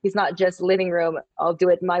performed. He's not just living room, I'll do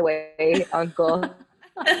it my way, uncle.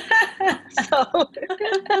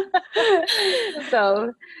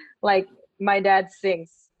 So like, my dad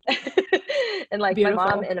sings. And like, beautiful.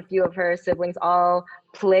 My mom and a few of her siblings all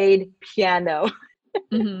played piano.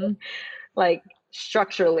 Like,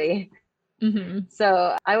 structurally.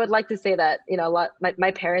 So I would like to say that, a lot,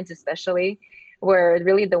 my parents especially were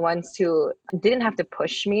really the ones who didn't have to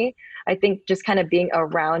push me. I think just kind of being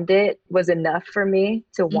around it was enough for me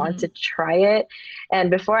to want to try it. And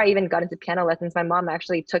before I even got into piano lessons, my mom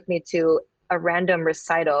actually took me to a random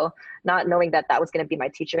recital, not knowing that was going to be my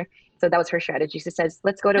teacher. So that was her strategy. She says,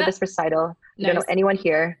 let's go to this recital. You don't know anyone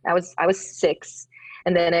here. I was 6.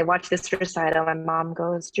 And then I watched this recital. My mom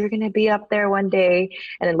goes, you're going to be up there one day.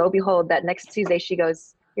 And then lo and behold, that next Tuesday, she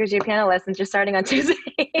goes, here's your piano lessons. You're starting on Tuesday.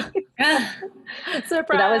 Surprise. So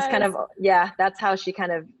that was kind of, that's how she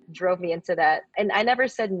kind of drove me into that. And I never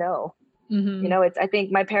said no. I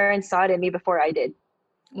think my parents saw it in me before I did.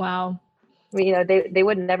 Wow. They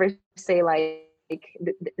would never say like,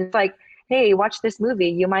 it's like, hey, watch this movie,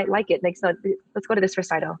 you might like it. Like, so let's go to this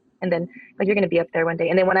recital. And then like, you're going to be up there one day.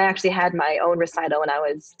 And then when I actually had my own recital when I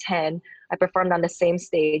was 10, I performed on the same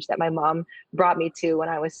stage that my mom brought me to when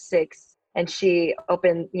I was 6. And she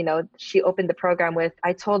opened the program with,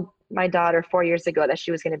 I told my daughter 4 years ago that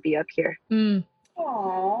she was going to be up here.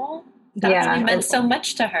 Aww. That meant so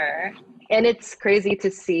much to her. And it's crazy to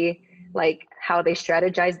see like how they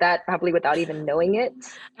strategize that, probably without even knowing it.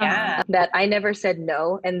 Yeah. That I never said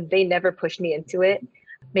no, and they never pushed me into it.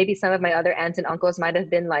 Maybe some of my other aunts and uncles might have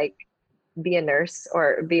been like, be a nurse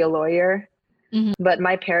or be a lawyer. But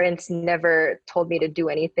my parents never told me to do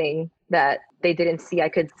anything that they didn't see I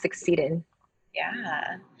could succeed in.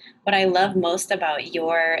 Yeah. What I love most about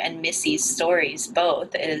your and Missy's stories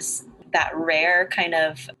both is that rare kind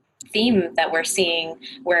of theme that we're seeing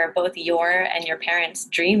where both your and your parents'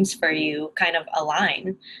 dreams for you kind of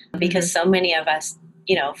align, because so many of us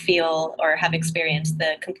feel or have experienced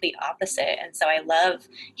the complete opposite. And so I love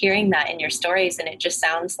hearing that in your stories. And it just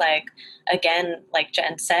sounds like, again, like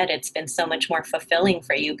Jen said, it's been so much more fulfilling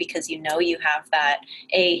for you because you have that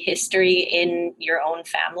A, history in your own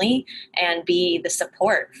family, and B, the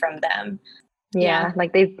support from them. Yeah.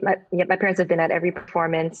 Like my parents have been at every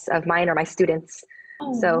performance of mine or my students.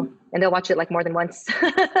 So, and they'll watch it like more than once.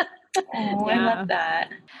 I love that.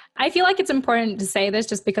 I feel like it's important to say this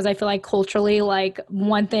just because I feel like culturally, like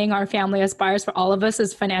one thing our family aspires for all of us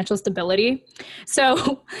is financial stability.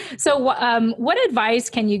 So what advice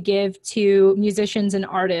can you give to musicians and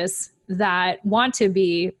artists that want to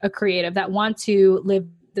be a creative, that want to live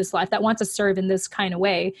this life, that want to serve in this kind of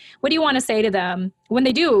way? What do you want to say to them when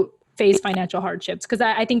they do face financial hardships? Because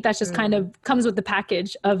I think that's just kind of comes with the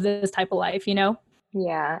package of this type of life,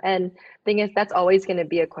 Yeah. And thing is, that's always going to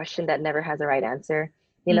be a question that never has a right answer.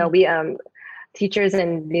 We teachers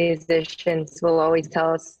and musicians will always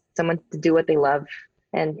tell someone to do what they love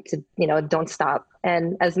and to, don't stop.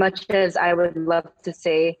 And as much as I would love to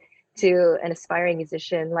say to an aspiring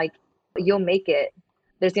musician, like, you'll make it,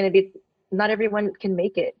 there's going to be, not everyone can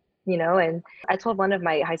make it, and I told one of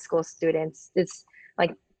my high school students, it's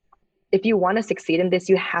like, if you want to succeed in this,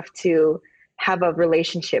 you have to have a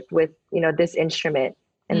relationship with, this instrument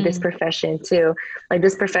and this profession too. Like,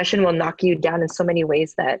 this profession will knock you down in so many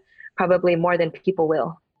ways that probably more than people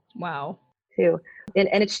will. Wow. Too. And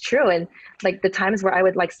it's true. And like the times where I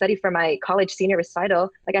would like study for my college senior recital,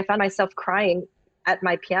 like I found myself crying at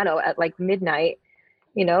my piano at like midnight,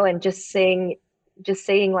 and just saying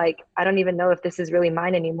like, I don't even know if this is really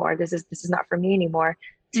mine anymore. This is not for me anymore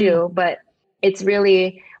too. But it's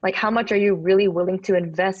really like, how much are you really willing to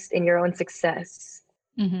invest in your own success?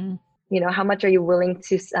 How much are you willing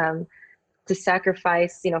to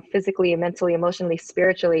sacrifice, physically, mentally, emotionally,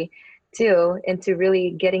 spiritually too, into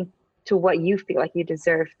really getting to what you feel like you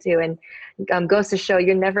deserve to. And goes to show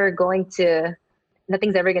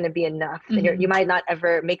nothing's ever going to be enough. And you might not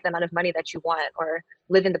ever make the amount of money that you want or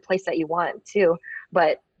live in the place that you want too,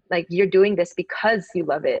 but like, you're doing this because you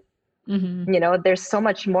love it. There's so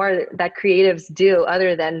much more that creatives do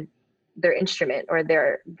other than their instrument or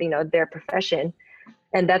their profession.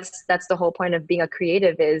 And that's the whole point of being a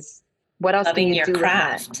creative, is what else Loving can you your do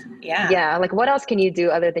craft. with that? Yeah. Like, what else can you do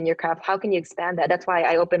other than your craft? How can you expand that? That's why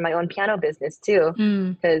I opened my own piano business too,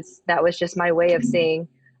 because that was just my way of saying,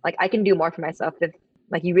 like, I can do more for myself. If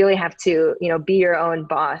like, you really have to, be your own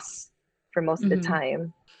boss for most of the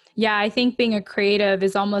time. Yeah, I think being a creative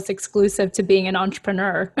is almost exclusive to being an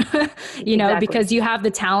entrepreneur, Exactly. because you have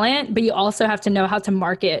the talent, but you also have to know how to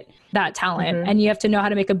market that talent, and you have to know how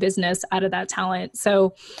to make a business out of that talent.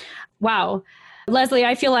 So, wow. Leslie,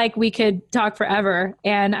 I feel like we could talk forever.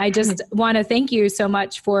 And I just want to thank you so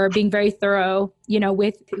much for being very thorough,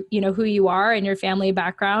 with, who you are and your family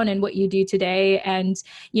background and what you do today, and,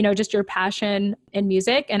 just your passion in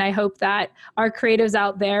music. And I hope that our creatives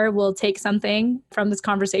out there will take something from this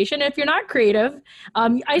conversation. If you're not creative,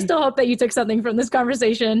 I still hope that you took something from this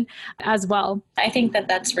conversation as well. I think that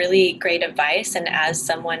that's really great advice. And as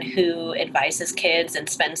someone who advises kids and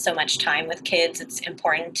spends so much time with kids, it's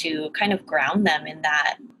important to kind of ground them in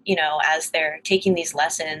that, as they're taking these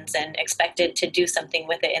lessons and expected to do something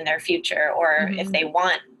with it in their future, or if they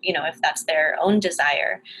want, if that's their own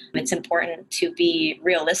desire, it's important to be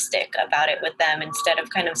realistic about it with them instead of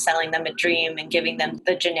kind of selling them a dream and giving them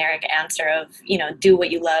the generic answer of, do what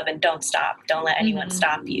you love and don't stop. Don't let anyone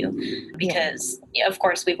stop you. Because of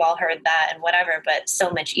course we've all heard that and whatever, but so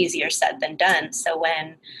much easier said than done. So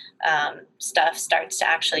when stuff starts to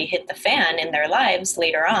actually hit the fan in their lives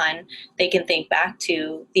later on, they can think back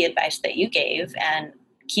to the advice that you gave and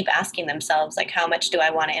keep asking themselves, like, how much do I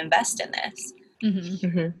want to invest in this?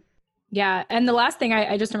 Yeah. And the last thing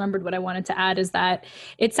I just remembered what I wanted to add is that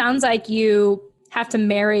it sounds like you have to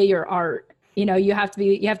marry your art. You have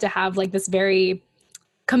to have like this very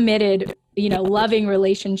committed, loving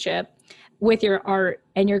relationship with your art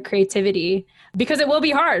and your creativity, because it will be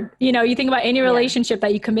hard. You think about any relationship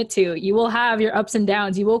that you commit to, you will have your ups and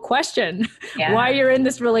downs. You will question why you're in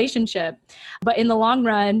this relationship. But in the long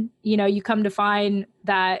run, you come to find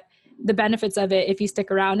that the benefits of it if you stick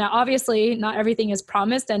around. Now, obviously, not everything is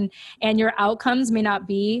promised, and your outcomes may not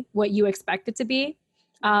be what you expect it to be.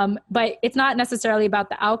 But it's not necessarily about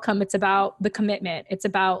the outcome. It's about the commitment. It's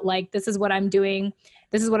about like, this is what I'm doing.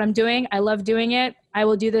 This is what I'm doing. I love doing it. I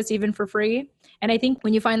will do this even for free. And I think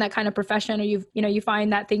when you find that kind of profession, or you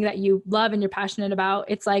find that thing that you love and you're passionate about,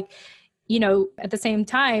 it's like, at the same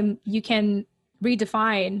time, you can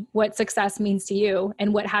redefine what success means to you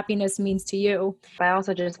and what happiness means to you. I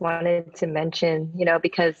also just wanted to mention,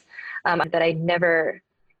 because that I never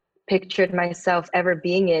pictured myself ever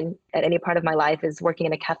being in at any part of my life is working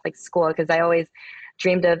in a Catholic school, because I always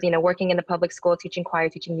dreamed of, working in a public school, teaching choir,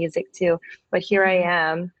 teaching music too. But here I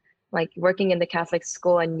am, like working in the Catholic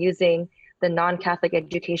school and using the non-Catholic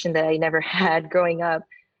education that I never had growing up,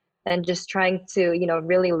 and just trying to,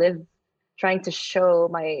 really trying to show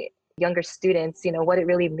my younger students, what it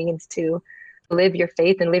really means to live your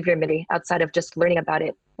faith and live your community outside of just learning about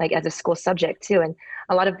it, like as a school subject too. And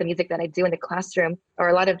a lot of the music that I do in the classroom, or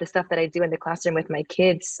a lot of the stuff that I do in the classroom with my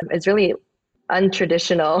kids, is really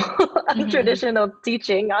untraditional, untraditional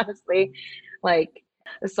teaching, honestly. Like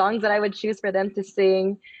the songs that I would choose for them to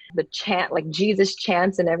sing, the chant, like Jesus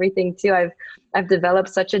chants and everything too. I've developed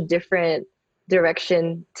such a different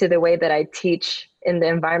direction to the way that I teach in the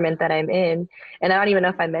environment that I'm in. And I don't even know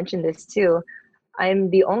if I mentioned this too. I'm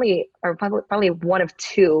the only, or probably one of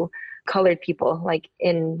two colored people like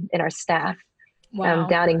in our staff. Wow.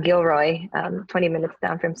 Down in Gilroy, 20 minutes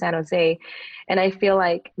down from San Jose. And I feel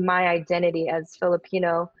like my identity as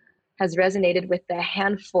Filipino has resonated with the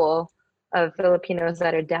handful of Filipinos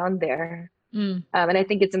that are down there. And I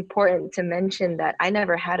think it's important to mention that I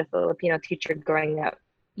never had a Filipino teacher growing up,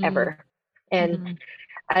 ever. And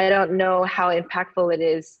I don't know how impactful it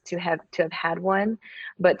is to have had one,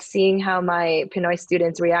 but seeing how my Pinoy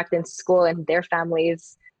students react in school and their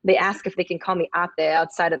families, they ask if they can call me ate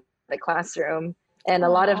outside of the classroom. And a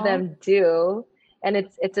lot of them do. And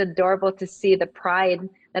it's adorable to see the pride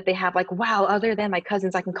that they have, like, wow, other than my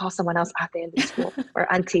cousins, I can call someone else ate in the school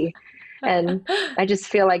or auntie. And I just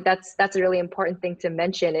feel like that's a really important thing to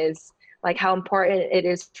mention, is like how important it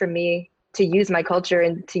is for me to use my culture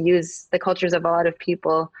and to use the cultures of a lot of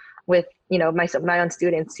people with, my own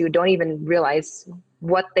students who don't even realize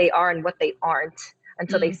what they are and what they aren't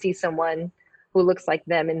until they see someone who looks like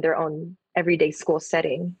them in their own everyday school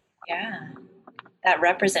setting. Yeah. That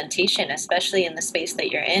representation, especially in the space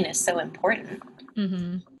that you're in, is so important.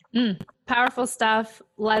 Powerful stuff.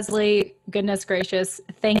 Leslie, goodness gracious.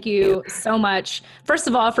 Thank you so much. First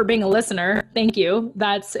of all, for being a listener. Thank you.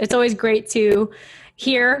 It's always great to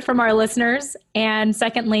hear from our listeners. And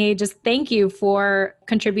secondly, just thank you for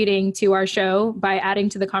contributing to our show by adding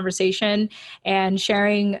to the conversation and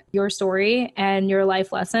sharing your story and your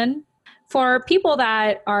life lesson. For people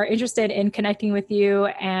that are interested in connecting with you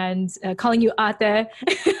and calling you ate,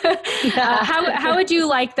 how would you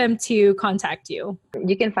like them to contact you?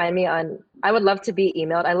 You can find me I would love to be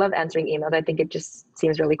emailed. I love answering emails. I think it just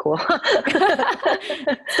seems really cool.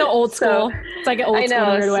 So old school. It's like an old school in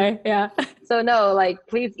a weird way. Yeah. So no, like,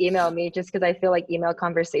 please email me, just because I feel like email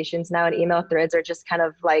conversations now and email threads are just kind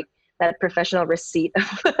of like that professional receipt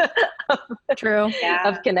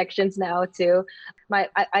of connections now too.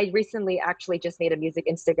 I recently actually just made a music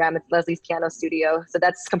Instagram. It's Leslie's Piano Studio. So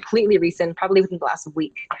that's completely recent, probably within the last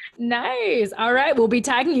week. Nice. All right. We'll be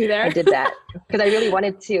tagging you there. I did that because I really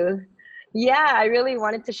wanted to. Yeah, I really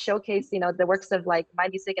wanted to showcase, the works of like my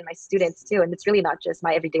music and my students too. And it's really not just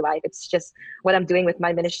my everyday life. It's just what I'm doing with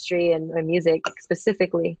my ministry and my music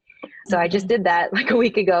specifically. So I just did that like a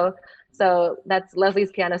week ago. So that's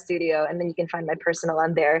Leslie's Piano Studio. And then you can find my personal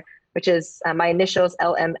on there, which is my initials,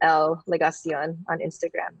 LML Legacion, on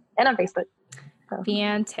Instagram and on Facebook. So.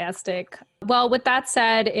 Fantastic. Well, with that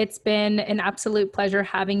said, it's been an absolute pleasure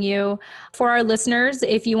having you. For our listeners,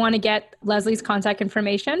 if you want to get Leslie's contact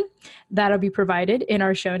information, that'll be provided in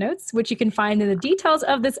our show notes, which you can find in the details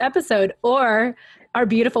of this episode, or our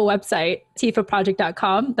beautiful website,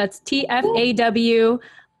 tifaproject.com. That's TFAW,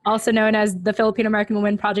 also known as the Filipino American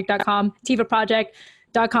Women Project.com,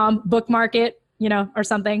 tifaproject.com, bookmark it, or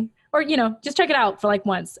something. Or, just check it out for like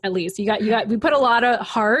once at least. We put a lot of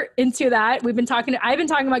heart into that. I've been talking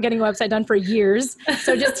about getting a website done for years.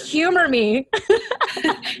 So just humor me.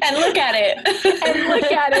 And look at it. And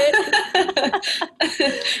look at it.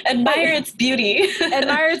 Admire its beauty.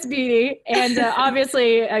 Admire its beauty. And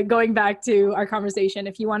obviously, going back to our conversation,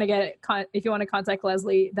 if you want to contact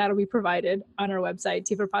Leslie, that'll be provided on our website,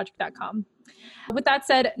 tifaproject.com. With that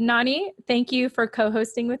said, Nani, thank you for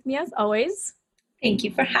co-hosting with me as always. Thank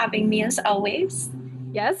you for having me as always.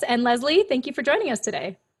 Yes. And Leslie, thank you for joining us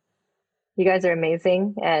today. You guys are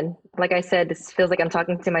amazing. And like I said, this feels like I'm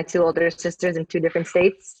talking to my two older sisters in two different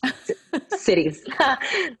cities.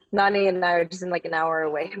 Nani and I are just in like an hour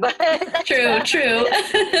away. But True.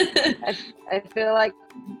 I feel like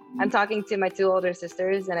I'm talking to my two older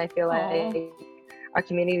sisters, and I feel like our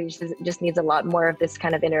community just needs a lot more of this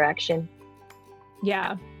kind of interaction.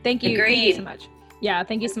 Yeah. Thank you. Agreed. Thank you so much. Yeah.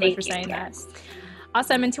 Thank you so much for saying that.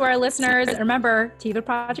 Awesome. And to our listeners, remember,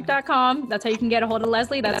 tifaproject.com. That's how you can get a hold of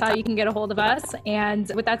Leslie. That's how you can get a hold of us. And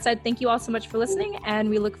with that said, thank you all so much for listening. And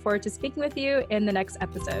we look forward to speaking with you in the next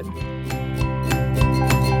episode.